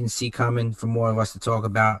free agency coming for more of us to talk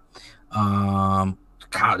about.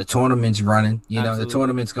 The tournament's running. You know, the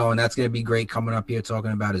tournament's going. That's going to be great coming up here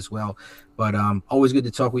talking about as well. But always good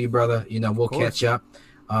to talk with you, brother. You know, we'll catch up.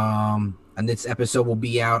 And this episode will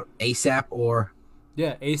be out ASAP or...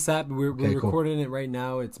 Yeah, ASAP. We're recording it right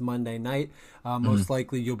now. It's Monday night. Most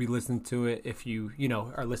likely you'll be listening to it if you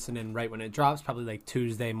are listening right when it drops, probably like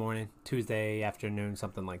Tuesday morning, Tuesday afternoon,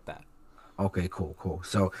 something like that. Okay, cool.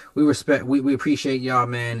 So we appreciate y'all,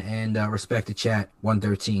 man, and respect the chat.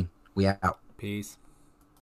 113. We out. Peace.